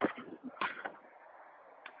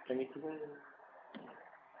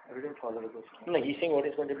 I didn't follow the question. No, he's saying what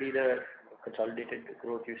is going to be the consolidated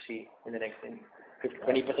growth you see in the next 20%.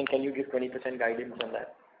 Can you give 20% guidance on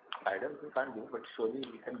that? Guidance we can't give, but surely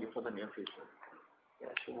we can give for the near future. Yeah.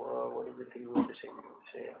 So what is the thing you want to say?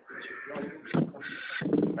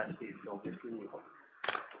 Capacities, obviously.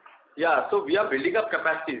 Yeah, so we are building up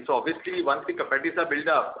capacity. So obviously, once the capacities are built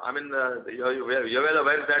up, I mean, you're well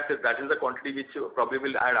aware that that is the quantity which probably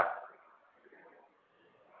will add up.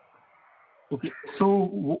 Okay.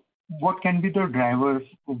 So what can be the drivers?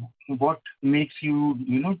 What makes you,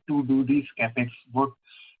 to do these capex? What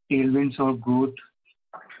tailwinds or growth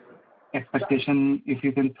expectation, if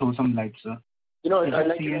you can throw some light, sir? Is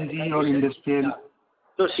it CNG or industrial? Yeah.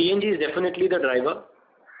 So CNG is definitely the driver.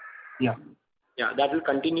 Yeah. Yeah, that will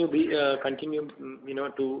continue to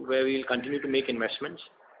where we will continue to make investments.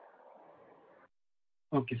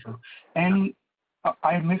 Okay, sir. And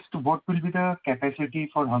I missed, what will be the capacity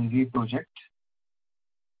for Hungary project?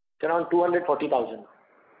 It's around 240,000.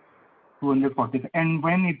 240. And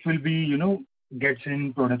when it will be, gets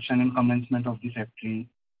in production and commencement of the factory?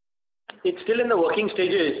 It's still in the working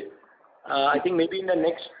stages. I think maybe in the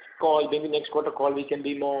next call, maybe next quarter call, we can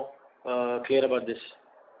be more clear about this.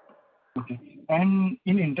 Okay. And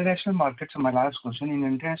in international markets, so my last question, in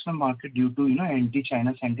international market, due to,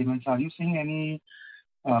 anti-China sentiments, are you seeing any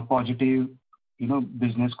positive,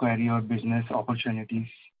 business query or business opportunities?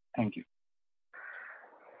 Thank you.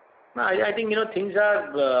 No, I think, things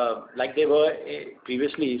are like they were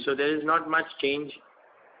previously, so there is not much change,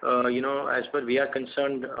 as far we are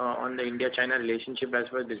concerned on the India-China relationship as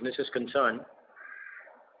far as business is concerned.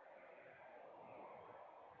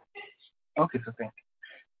 Okay, so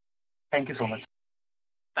thank you so much.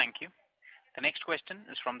 Thank you. The next question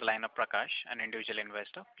is from the line of Prakash, an individual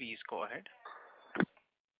investor. Please go ahead.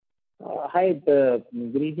 Hi, good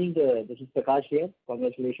evening. This is Prakash here.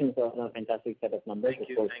 Congratulations on a fantastic set of numbers. Thank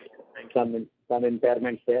you. Some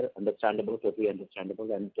impairments there, understandable, totally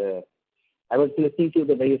understandable. And I was listening to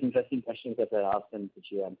the various interesting questions that were asked and which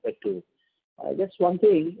you answered to. Just one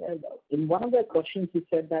thing, in one of the questions you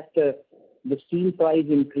said that the steel price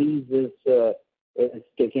increase is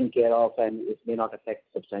taken care of and it may not affect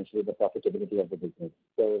substantially the profitability of the business.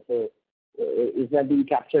 So is that being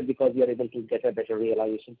captured because you are able to get a better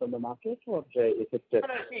realization from the market, or is it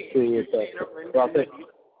through profit?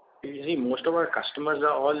 You see, most of our customers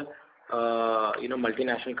are all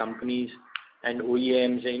multinational companies and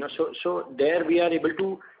OEMs. So there we are able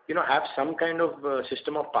to have some kind of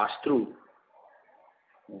system of pass through.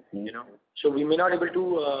 Mm-hmm. So we may not able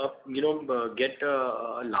to get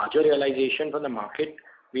a larger realization from the market.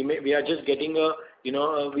 We are just getting we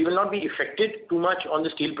will not be affected too much on the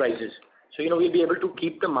steel prices. So we'll be able to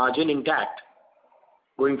keep the margin intact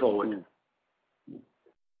going forward.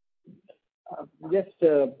 Just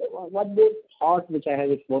one more thought which I have,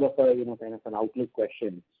 it's more of a kind of an outlook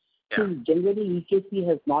question. Yeah. So generally EKC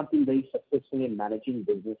has not been very successful in managing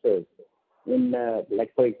businesses.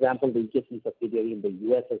 Like for example, the EKC subsidiary in the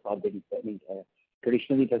US has not been,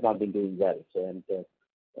 traditionally it has not been doing well. So and the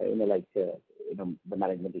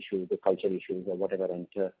management issues, the culture issues, or whatever, and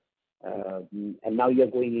now you are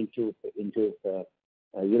going into the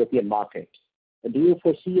European market. Do you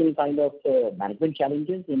foresee any kind of management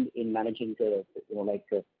challenges in managing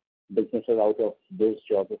businesses out of those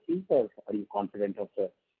geographies, or are you confident of?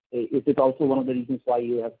 Is it also one of the reasons why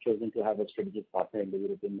you have chosen to have a strategic partner in the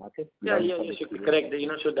European market? Yeah, correct.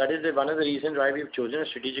 So that is one of the reasons why we've chosen a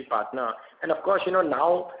strategic partner. And of course,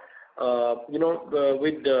 now,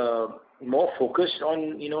 with more focus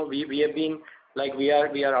on, we have been like we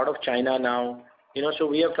are out of China now. So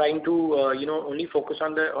we are trying to only focus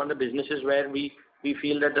on the businesses where we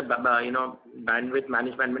feel that the bandwidth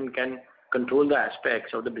management can control the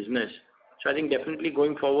aspects of the business. So I think definitely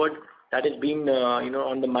going forward, that has been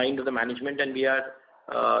on the mind of the management, and we are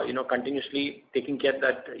continuously taking care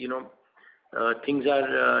that things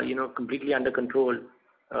are completely under control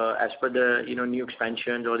as per the new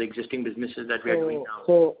expansions or the existing businesses that we are doing now.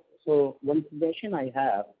 So one suggestion I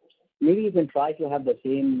have, maybe you can try to have the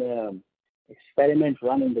same experiment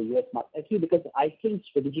run in the US market. Actually, because I think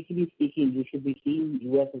strategically speaking, you should be seeing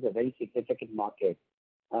US as a very significant market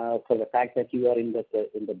for the fact that you are in the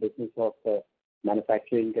business of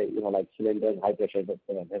manufacturing, like cylinders, high pressure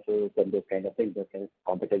vessels, and those kind of things, those kind of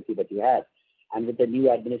competency that you have. And with the new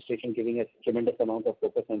administration giving a tremendous amount of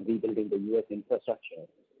focus on rebuilding the US infrastructure,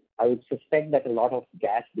 I would suspect that a lot of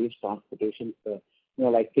gas-based transportation, things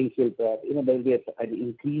will, there will be an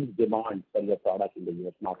increased demand for your product in the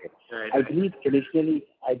US market. Right. I believe traditionally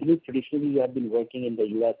you have been working in the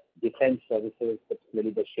US defense services, particularly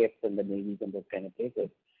the ships and the navies and those kind of places.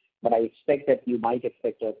 But I expect that you might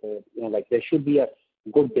expect there should be a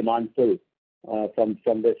good demand pull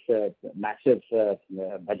from this massive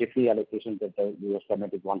budgetary allocation that the US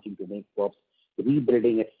government is wanting to make for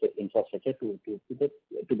rebuilding its infrastructure to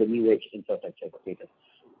the new age infrastructure status.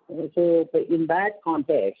 So in that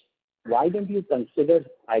context, why don't you consider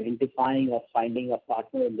identifying or finding a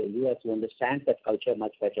partner in the US who understands that culture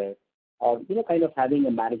much better, or kind of having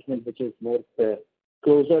a management which is more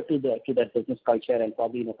closer to that business culture and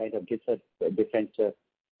probably kind of gives a different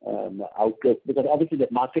outlook, because obviously the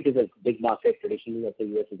market is a big market. Traditionally, the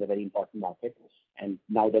US is a very important market, and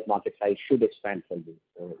now that market size should expand for you.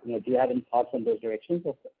 So, do you have any thoughts on those directions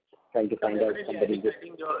of trying to find out somebody? I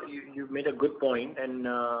think you made a good point, and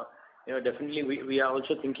definitely we are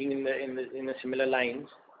also thinking in the similar lines,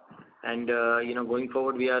 and going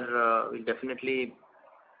forward we definitely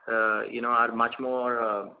are much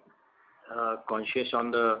more conscious on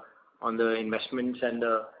the investments and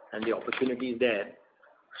the opportunities there.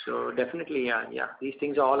 So definitely, yeah, these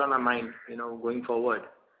things are all on our mind, going forward.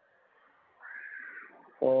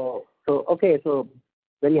 So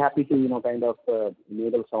very happy to kind of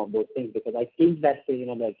enable some of those things, because I think that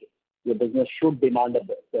like your business should demand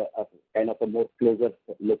a kind of a more closer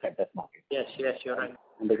look at that market. Yes, you're right.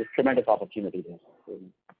 And there's a tremendous opportunity there. So,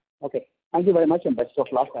 okay, thank you very much, and best of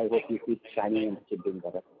luck. I hope you keep shining and keep doing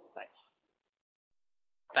better. Thanks.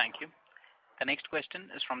 Thank you. The next question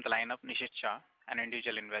is from the line of Nishit Shah, an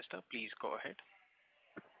individual investor. Please go ahead.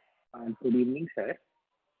 Good evening, sir.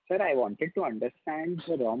 Sir, I wanted to understand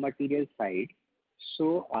the raw material side.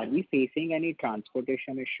 So, are we facing any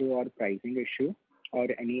transportation issue or pricing issue or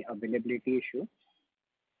any availability issue?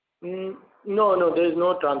 No, there is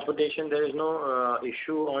no transportation. There is no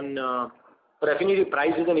issue on. But definitely,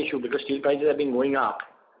 price is an issue because steel prices have been going up.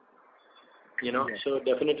 Yes. So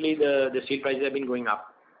definitely the steel prices have been going up.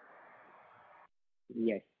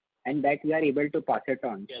 Yes, and that we are able to pass it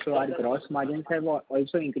on. Yes, so our gross margins have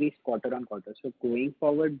also increased quarter on quarter. So going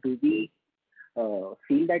forward, do we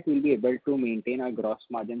feel that we'll be able to maintain our gross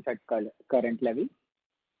margins at current level?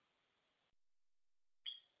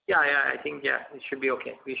 Yeah, I think, it should be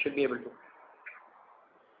okay. We should be able to.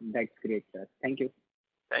 That's great, sir. Thank you.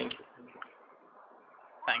 Thank you.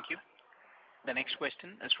 Thank you. The next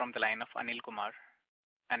question is from the line of Anil Kumar,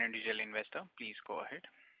 an individual investor. Please go ahead.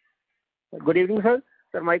 Good evening, sir.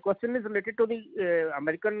 Sir, my question is related to the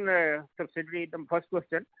American subsidiary. The first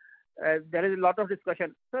question, there is a lot of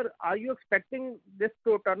discussion. Sir, are you expecting this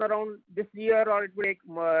to turn around this year, or it will take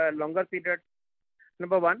longer period?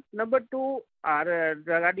 Number one. Number two,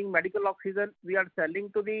 regarding medical oxygen, we are selling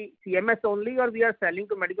to the CMS only, or we are selling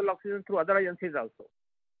to medical oxygen through other agencies also?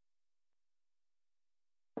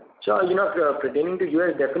 So, pertaining to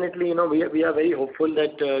US, definitely, we are very hopeful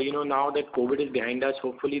that, now that COVID is behind us,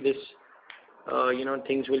 hopefully this,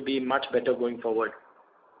 things will be much better going forward.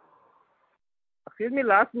 Excuse me,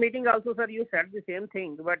 last meeting also, sir, you said the same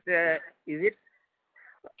thing, but is it,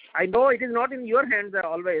 I know it is not in your hands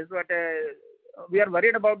always, but we are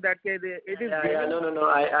worried about that. It is.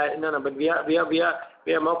 No, but we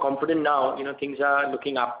are more confident now, things are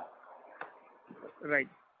looking up. Right.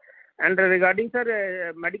 And regarding,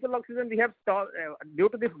 sir, medical oxygen, we have due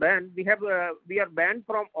to this ban, we are banned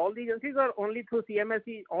from all the agencies, or only through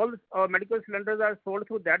CMS? All medical cylinders are sold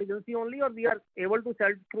through that agency only, or we are able to sell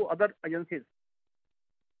through other agencies?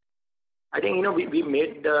 I think we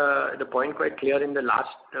made the point quite clear in the last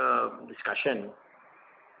discussion.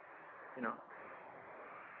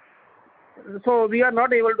 So we are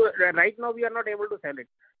not able to right now. We are not able to sell it.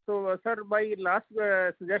 So, sir, my last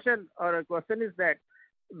suggestion or question is that,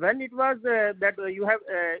 when it was that you have,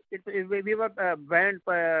 we were banned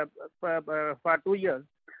for 2 years,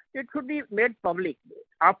 it should be made public.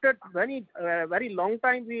 After very long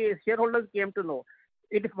time, we shareholders came to know.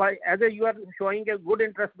 You are showing a good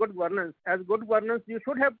interest, good governance. As good governance, you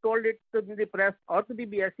should have told it to the press or to the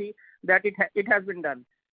BSE that it has been done.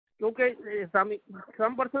 Okay,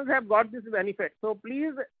 some persons have got this benefit. So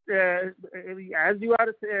please, as you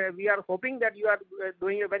are, we are hoping that you are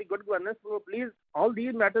doing a very good governance. So please, all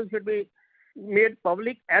these matters should be made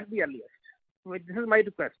public at the earliest. This is my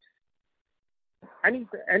request. Any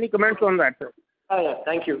comments on that, sir? Yeah.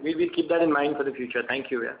 Thank you. We will keep that in mind for the future.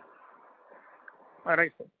 Thank you. Yeah. All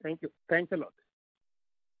right, sir. Thank you. Thanks a lot.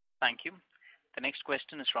 Thank you. The next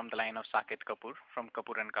question is from the line of Saket Kapoor from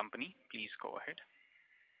Kapoor & Company. Please go ahead.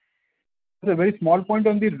 A very small point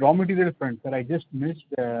on the raw material front, sir. I just missed.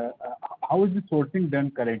 How is the sourcing done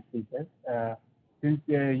currently, sir? Since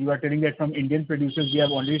you are telling that from Indian producers, we have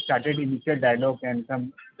already started initial dialogue and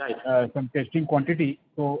some testing quantity.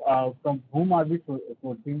 So, from whom are we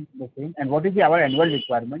sourcing the same, and what is our annual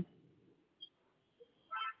requirement?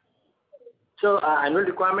 So annual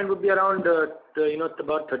requirement would be around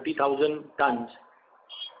about 30,000 tons.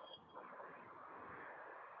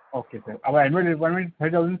 Okay, sir. Our annual requirement is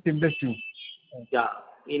 30,000 seamless tube. Yeah.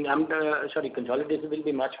 Consolidated will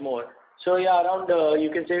be much more. So yeah, around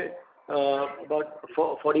you can say about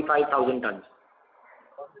 45,000 tons.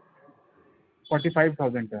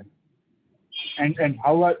 45,000 tons. And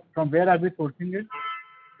how from where are we sourcing it?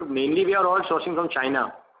 So mainly we are all sourcing from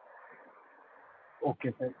China.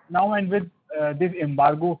 Okay, sir. Now, and with this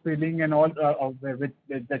embargo feeling and all, with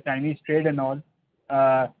the Chinese trade and all,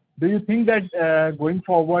 do you think that going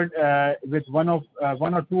forward, with one or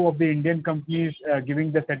two of the Indian companies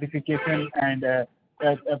giving the certification and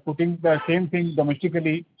putting the same thing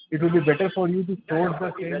domestically, it will be better for you to source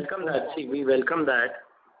the same? We welcome that. See, we welcome that.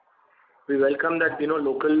 We welcome that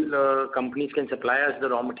local companies can supply us the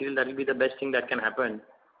raw material. That will be the best thing that can happen.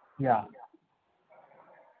 Yeah.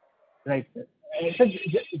 Right, sir. Sir,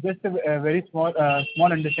 just a very small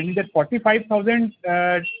understanding that 45,000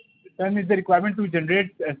 ton is the requirement to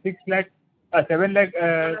generate 7 lakh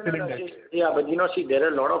cylinders. Yeah, but see, there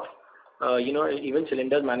are a lot of even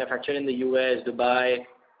cylinders manufactured in the US, Dubai,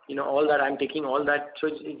 all that. I'm taking all that, so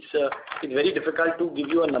it's very difficult to give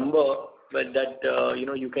you a number, but that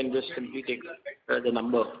you can just simply take the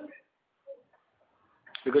number.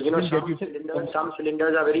 Because some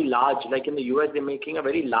cylinders are very large. Like in the US, they're making a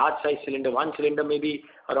very large size cylinder. One cylinder may be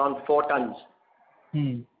around 4 tons.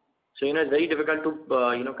 So it's very difficult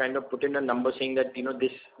to kind of put in a number saying that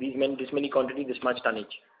this many quantity, this much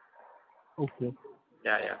tonnage. Okay.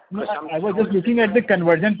 Yeah. No, I was just looking at the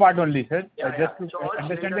conversion part only, sir. Just to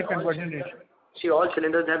understand the conversion ratio. See, all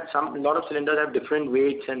cylinders have a lot of cylinders have different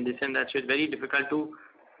weights and this and that. So it's very difficult to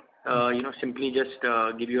simply just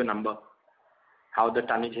give you a number. How the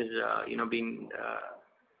tonnage is, being,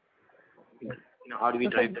 how do we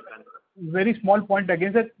drive the gun? Very small point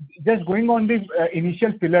again, sir. Just going on the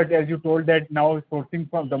initial pillars, as you told that now sourcing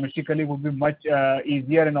from domestically would be much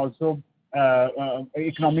easier and also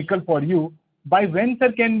economical for you. By when,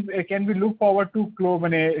 sir, can we look forward to close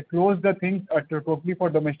the things totally for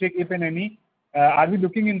domestic, if and any? Are we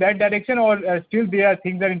looking in that direction, or still there are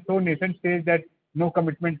things that in so nascent stage that no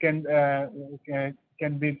commitment can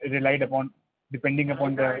be relied upon? Depending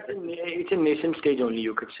upon it's a nascent stage only,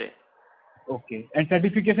 you could say. Okay. And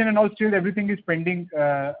certification and all, still everything is pending?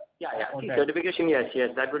 Yeah. Certification, yes.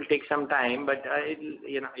 That will take some time, but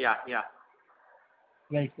yeah.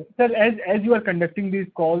 Right. Sir, as you are conducting these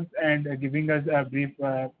calls and giving us a brief,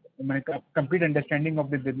 complete understanding of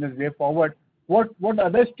the business way forward, what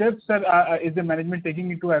other steps, sir, is the management taking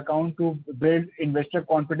into account to build investor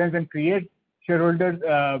confidence and create shareholders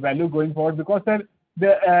value going forward? Because, sir,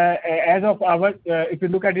 as of our, if you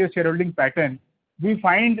look at your shareholding pattern, we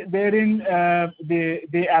find therein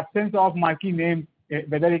the absence of marquee names,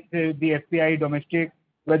 whether it's the FPI domestic,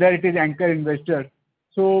 whether it is anchor investor.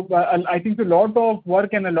 So I think a lot of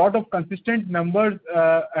work and a lot of consistent numbers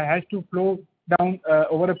has to flow down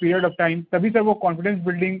over a period of time. तभी sir वो confidence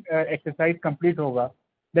building exercise complete होगा.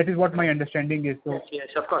 That is what my understanding is. So yes,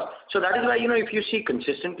 of course. So that is why if you see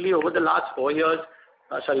consistently over the last 5 years,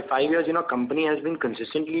 company has been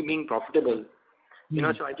consistently being profitable.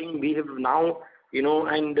 So I think we have now, we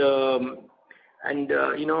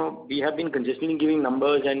have been consistently giving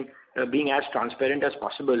numbers and being as transparent as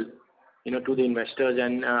possible, to the investors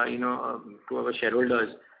and, to our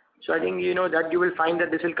shareholders. So I think, that you will find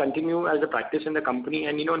that this will continue as a practice in the company.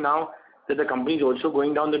 And, now that the company is also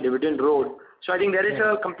going down the dividend road. So I think there is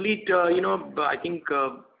a complete, I think,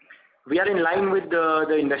 we are in line with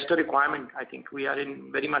the investor requirement. I think we are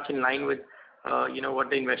very much in line with, what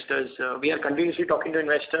the investors. We are continuously talking to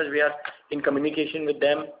investors. We are in communication with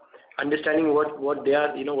them, understanding what they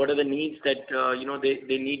are, what are the needs that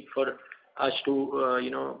they need for us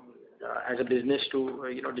to, as a business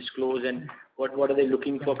to disclose, and what are they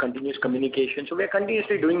looking for, continuous communication. So we are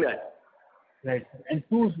continuously doing that. Right. And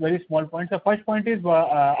two very small points. The first point is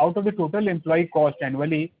out of the total employee cost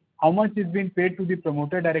annually, how much is being paid to the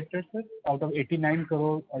promoter directors, sir? Out of 89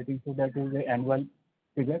 crore, I think so that is the annual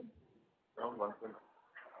figure.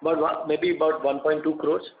 Maybe about 1.2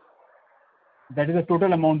 crores. That is the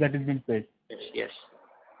total amount that is being paid. Yes.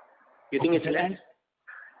 You think it's less?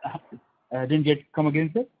 Didn't come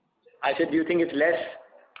again, sir? I said, do you think it's less?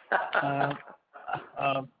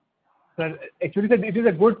 Sir, actually, sir, it is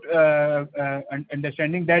a good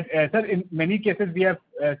understanding that, sir, in many cases we have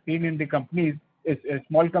seen in the companies,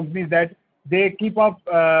 small companies, that they keep up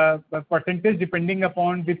a percentage depending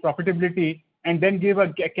upon the profitability and then give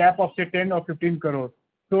a cap of say 10 or 15 crore.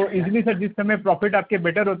 So easily, sir, जिस समय profit आपके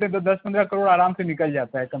better होते हैं तो 10-15 करोड़ आराम से निकल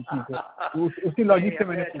जाता है कंपनी से. उसी लॉजिक से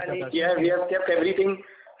मैंने पूछा था. Yeah, we have kept everything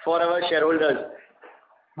for our shareholders.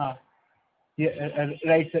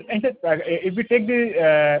 Right, sir. And sir, if we take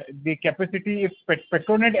the capacity, if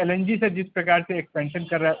Petronet LNG से जिस प्रकार से expansion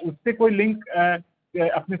कर रहा है, उससे कोई link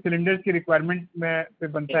अपने cylinders की requirement में पे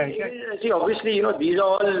बनता है क्या? See, obviously, these are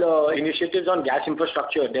all initiatives on gas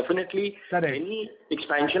infrastructure. Definitely, any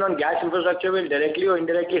expansion on gas infrastructure will directly or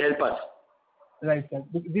indirectly help us. Right, sir.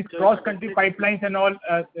 These cross-country pipelines and all,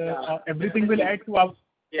 everything will add to our.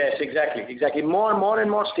 Yes, exactly. More and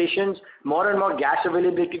more stations, more and more gas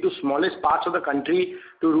availability to smallest parts of the country,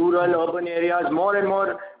 to rural, urban areas, more and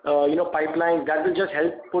more, pipelines. That will just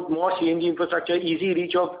help put more CNG infrastructure, easy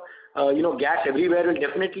reach of, gas everywhere will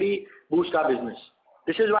definitely boost our business.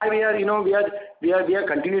 This is why we are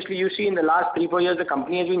continuously, you see in the last 3-4 years, the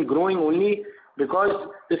company has been growing only because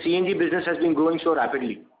the CNG business has been growing so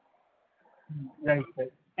rapidly. Right, sir.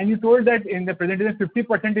 And you told that in the presentation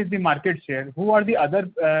 50% is the market share. Who are the other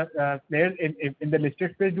players in the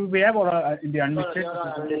listed space do we have or in the unlisted?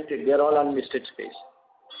 They are all unlisted space.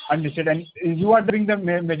 Unlisted. And you are doing the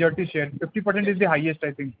majority share. 50% is the highest,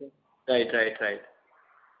 I think. Sir. Right.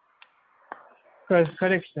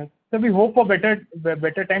 Correct, sir. So we hope for better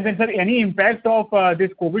times. And sir, any impact of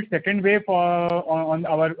this COVID second wave on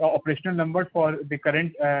our operational numbers for the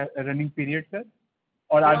current running period, sir?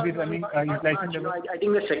 Or are we running utilization level? I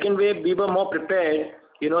think the second wave we were more prepared,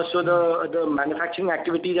 so the manufacturing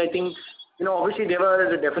activities, I think, obviously there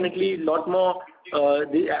were definitely a lot more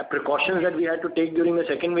the precautions that we had to take during the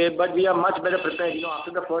second wave, but we are much better prepared.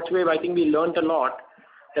 After the first wave, I think we learned a lot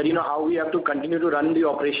that, how we have to continue to run the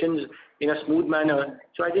operations in a smooth manner.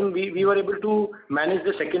 So I think we were able to manage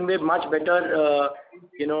the second wave much better,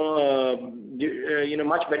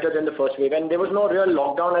 much better than the first wave. And there was no real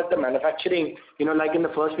lockdown at the manufacturing, like in the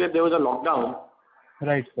first wave there was a lockdown.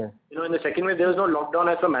 Right, sir. In the second wave there was no lockdown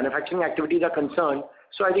as far as manufacturing activities are concerned.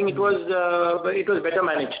 So I think it was better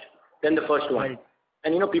managed than the first one. Right.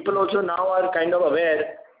 And people also now are kind of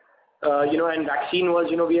aware. And vaccine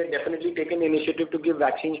was, we had definitely taken the initiative to give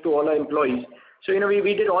vaccines to all our employees. So,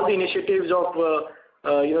 we did all the initiatives of,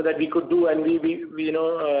 that we could do, and we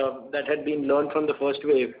that had been learned from the first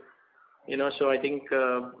wave. So I think,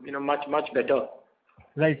 much better.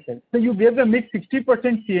 Right, sir. So you gave the mix 60%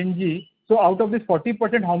 CNG. So out of this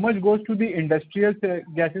 40%, how much goes to the industrial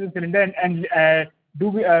gases and cylinder? And do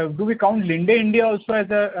we count Linde India also as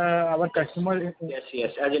our customer?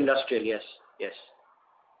 Yes, as industrial, yes.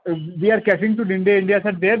 We are catering to Linde India,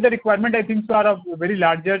 sir. There the requirement I think so are of very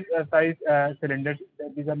larger size cylinders.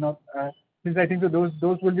 These are not since I think so those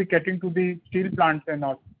will be catering to the steel plants and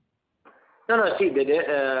all. No. See,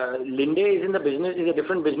 Linde is in the business is a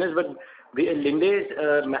different business, but Linde is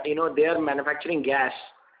they are manufacturing gas,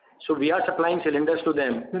 so we are supplying cylinders to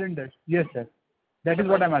them. Cylinders, yes, sir. That is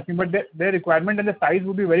what I'm asking. But their requirement and the size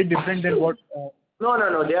would be very different than what.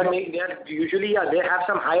 No. They are usually they have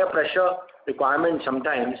some higher pressure requirements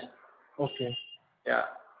sometimes. Okay. Yeah.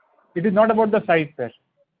 It is not about the size, sir.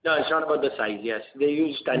 No, it's not about the size. Yes, they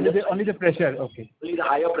use standard. Only the pressure. Okay. Only the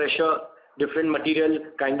higher pressure, different material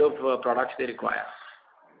kind of products they require.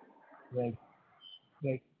 Right.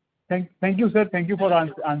 Thank you, sir. Thank you for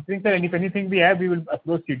answering, sir. And if anything we have, we will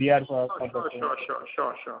approach CDR for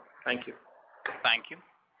Sure. Thank you. Thank you.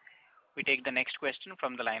 We take the next question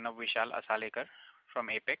from the line of Vishal Asalekar from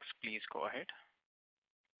Apex. Please go ahead.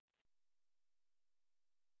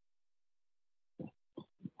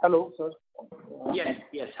 Hello, sir.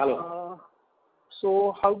 Yes. Hello.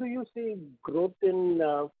 So how do you see growth in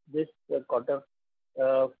this quarter,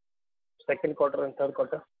 second quarter and third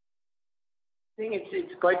quarter? I think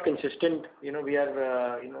it's quite consistent. We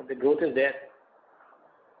are, the growth is there.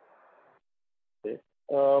 Okay.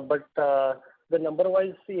 But the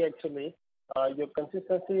number-wise, see actually, your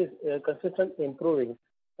consistency is consistent improving.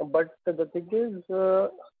 But the thing is,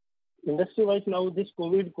 industry-wise now, this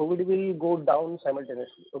COVID will go down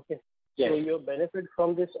simultaneously. Okay. Yes. So your benefit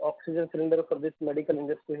from this oxygen cylinder for this medical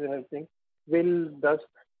industries and everything will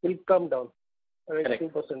come down. Correct.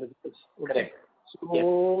 2%. Okay. Correct.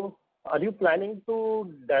 So are you planning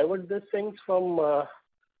to divert these things from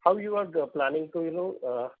how you are planning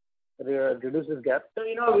to reduce this gap? So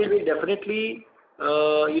we will definitely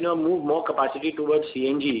move more capacity towards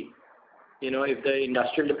CNG. If the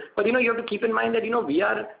industrial, but you have to keep in mind that we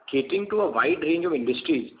are catering to a wide range of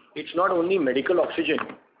industries. It's not only medical oxygen.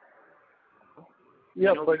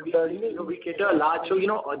 Yeah, but we cater a large. So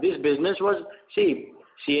this business was,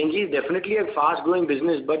 CNG is definitely a fast-growing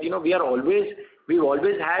business, but we've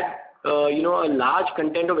always had a large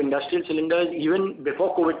content of industrial cylinders even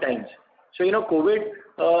before COVID times. So COVID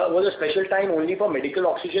was a special time only for medical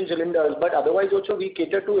oxygen cylinders, but otherwise also we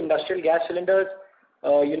cater to industrial gas cylinders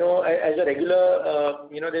as a regular,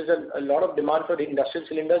 there's a lot of demand for the industrial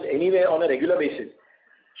cylinders anyway on a regular basis.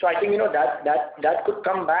 So I think, that could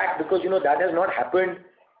come back because, that has not happened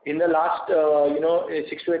in the last,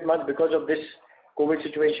 6 to 8 months because of this COVID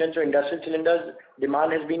situation. So industrial cylinders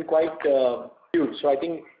demand has been quite huge. So I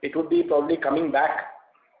think it would be probably coming back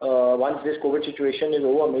once this COVID situation is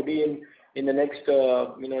over. Maybe in the next,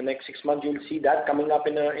 next 6 months, you'll see that coming up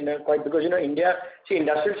in a quite, because, India, see,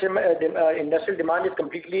 industrial demand is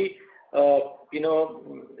completely,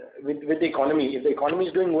 with the economy. If the economy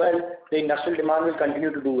is doing well, the industrial demand will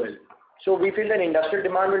continue to do well. So we feel that industrial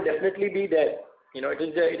demand will definitely be there.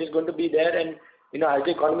 It is going to be there, and as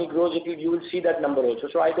the economy grows, you will see that number also.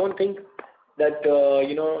 So I don't think that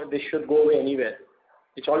this should go away anywhere.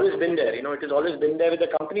 It's always been there. It has always been there with the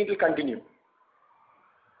company. It will continue.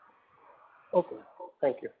 Okay.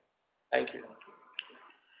 Thank you. Thank you.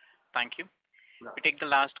 Thank you. We take the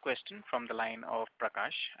last question from the line of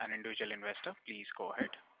Prakash, an individual investor. Please go ahead.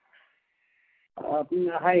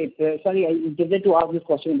 Hi. Sorry, I intended to ask this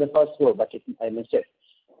question in the first floor, but I missed it.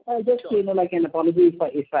 Just, an apology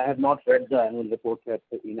if I have not read the annual report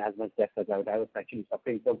in as much depth as I was actually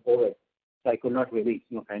suffering from COVID, so I could not really,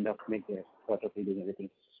 kind of make a sort of reading everything.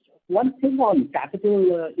 One thing on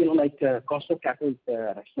capital, cost of capital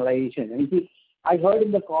rationalization. And I heard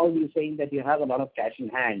in the call you saying that you have a lot of cash in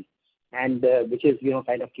hand, and which is,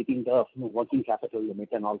 kind of keeping the working capital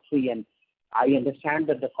limit and all three. And I understand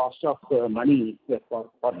that the cost of money for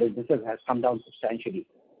businesses has come down substantially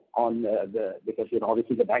because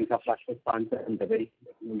obviously the banks are flush with funds and the very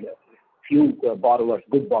few borrowers,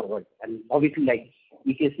 good borrowers, and obviously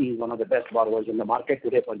EKC is one of the best borrowers in the market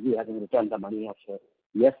today for you, having returned the money of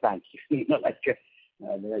Yes Bank. There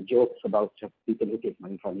are jokes about people who take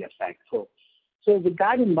money from Yes Bank. So with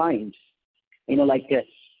that in mind,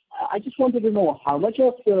 I just wanted to know how much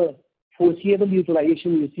of foreseeable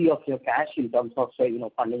utilization you see of your cash in terms of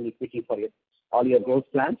funding equity for all your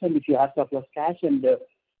growth plans, and if you have surplus cash and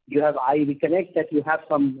I recollect that you have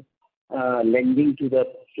some lending to the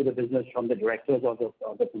business from the directors or the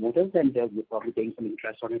promoters, and you're probably paying some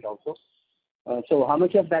interest on it also. So how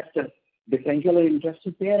much of that differential or interest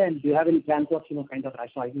is there, and do you have any plans of kind of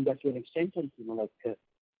rationalizing that to an extent and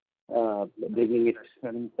bringing it?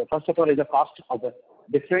 First of all, is the cost of the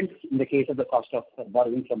difference in the case of the cost of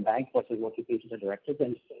borrowing from bank versus what you pay to the directors,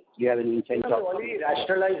 and do you have any insight? We've already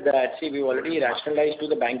rationalized that. See, we've already rationalized to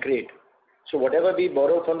the bank rate. So whatever we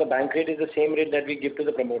borrow from the bank rate is the same rate that we give to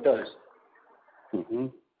the promoters. Mm-hmm.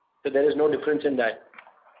 So there is no difference in that.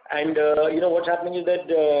 And what's happening is that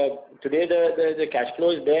today the cash flow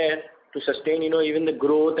is there to sustain even the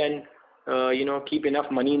growth and keep enough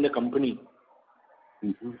money in the company.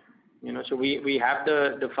 Mm-hmm. So we have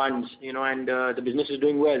the funds, and the business is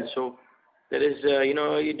doing well. So there is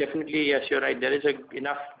definitely, yes, you're right, there is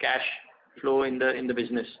enough cash flow in the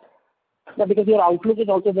business. Yeah, because your outlook is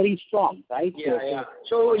also very strong, right? Yeah.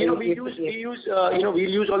 So we'll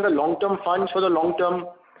use all the long-term funds for the long-term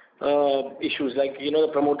issues, like the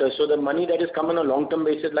promoters. So the money that is coming on a long-term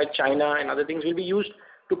basis, like China and other things, will be used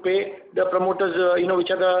to pay the promoters,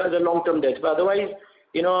 which are the long-term debts. But otherwise,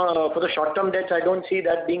 for the short-term debts, I don't see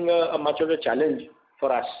that being much of a challenge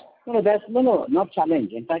for us. No, not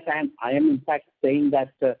challenge. In fact, I am in fact saying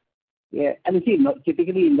that. And see,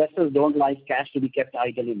 typically investors don't like cash to be kept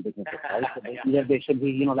idle in businesses, right? So either they should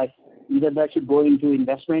be, either that should go into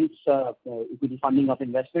investments, equity funding of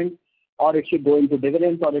investment, or it should go into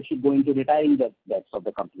dividends, or it should go into retiring the debts of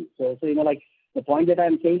the company. So the point that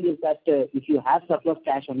I'm saying is that if you have surplus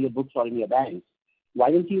cash on your books or in your banks,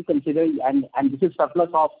 why don't you consider, and this is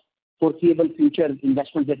surplus of foreseeable future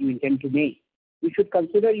investments that you intend to make, you should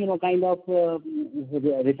consider, kind of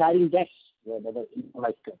retiring debts,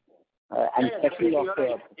 and especially of.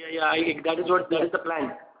 That is the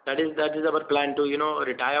plan. That is our plan to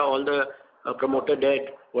retire all the promoter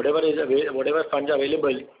debt, whatever funds are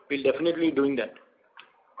available. We'll definitely be doing that.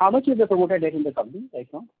 How much is the promoter debt in the company right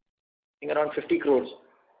now? I think around 50 crores.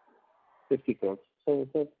 50 crores. So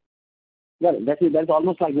well, that's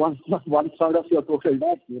almost like one third of your total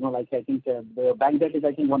debt. I think the bank debt is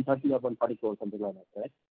 130 or 140 crores, something like that,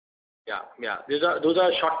 right? Yeah. Those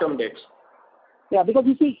are short-term debts. Yeah, because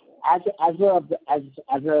you see, as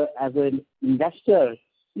an investor,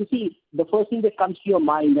 you see, the first thing that comes to your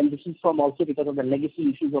mind, and this is from also because of the legacy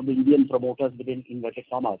issues of the Indian promoters within inverted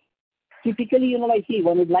commas. Typically,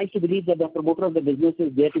 one would like to believe that the promoter of the business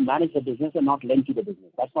is there to manage the business and not lend to the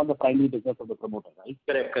business. That's not the primary business of the promoter, right?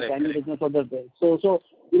 Correct. Primary business of the so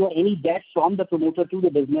any debt from the promoter to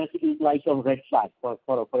the business is like a red flag for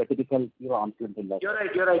a typical arm's-length investor. You're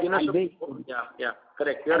right.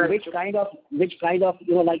 Correct. You're right. Which kind of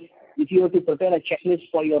if you were to prepare a checklist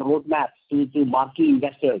for your roadmap to marquee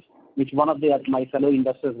investors, which one of my fellow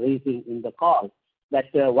investors raised in the call, that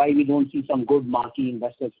why we don't see some good marquee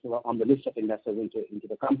investors on the list of investors into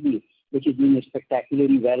the company, which is doing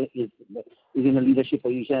spectacularly well, is in a leadership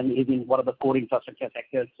position, is in one of the core infrastructure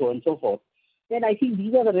sectors, so on and so forth. Then I think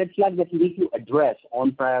these are the red flags that you need to address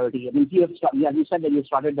on priority. I mean, as you said that you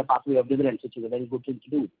started the pathway of dividends, which is a very good thing to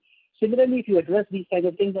do. Similarly, if you address these kinds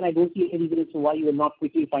of things, then I don't see any reason as to why you will not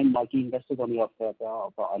quickly find marquee investors on your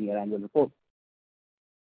annual report.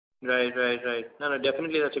 Right. No,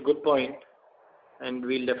 definitely that's a good point, and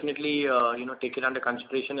we'll definitely take it under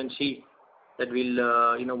consideration and see that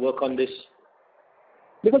we'll work on this.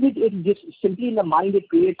 Because it just simply in the mind it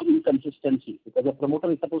creates inconsistency, because the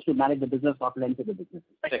promoter is supposed to manage the business, not lend to the business,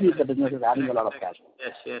 especially if the business is having a lot of cash.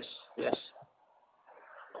 Yes.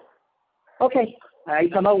 Okay. I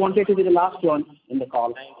somehow wanted to be the last one in the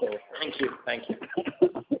call. Thank you.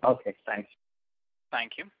 Okay, thanks.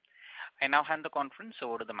 Thank you. I now hand the conference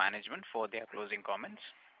over to the management for their closing comments.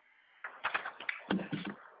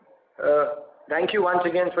 Thank you once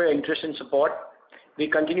again for your interest and support. We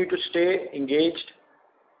continue to stay engaged.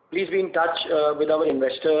 Please be in touch with our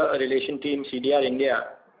investor relation team, CDR India,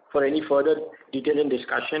 for any further detail and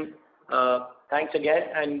discussion. Thanks again,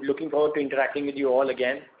 and looking forward to interacting with you all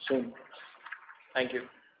again soon. Thank you.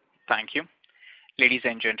 Thank you. Ladies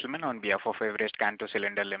and gentlemen, on behalf of Everest Kanto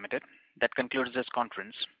Cylinder Limited, that concludes this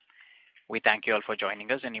conference. We thank you all for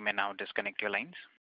joining us, and you may now disconnect your lines.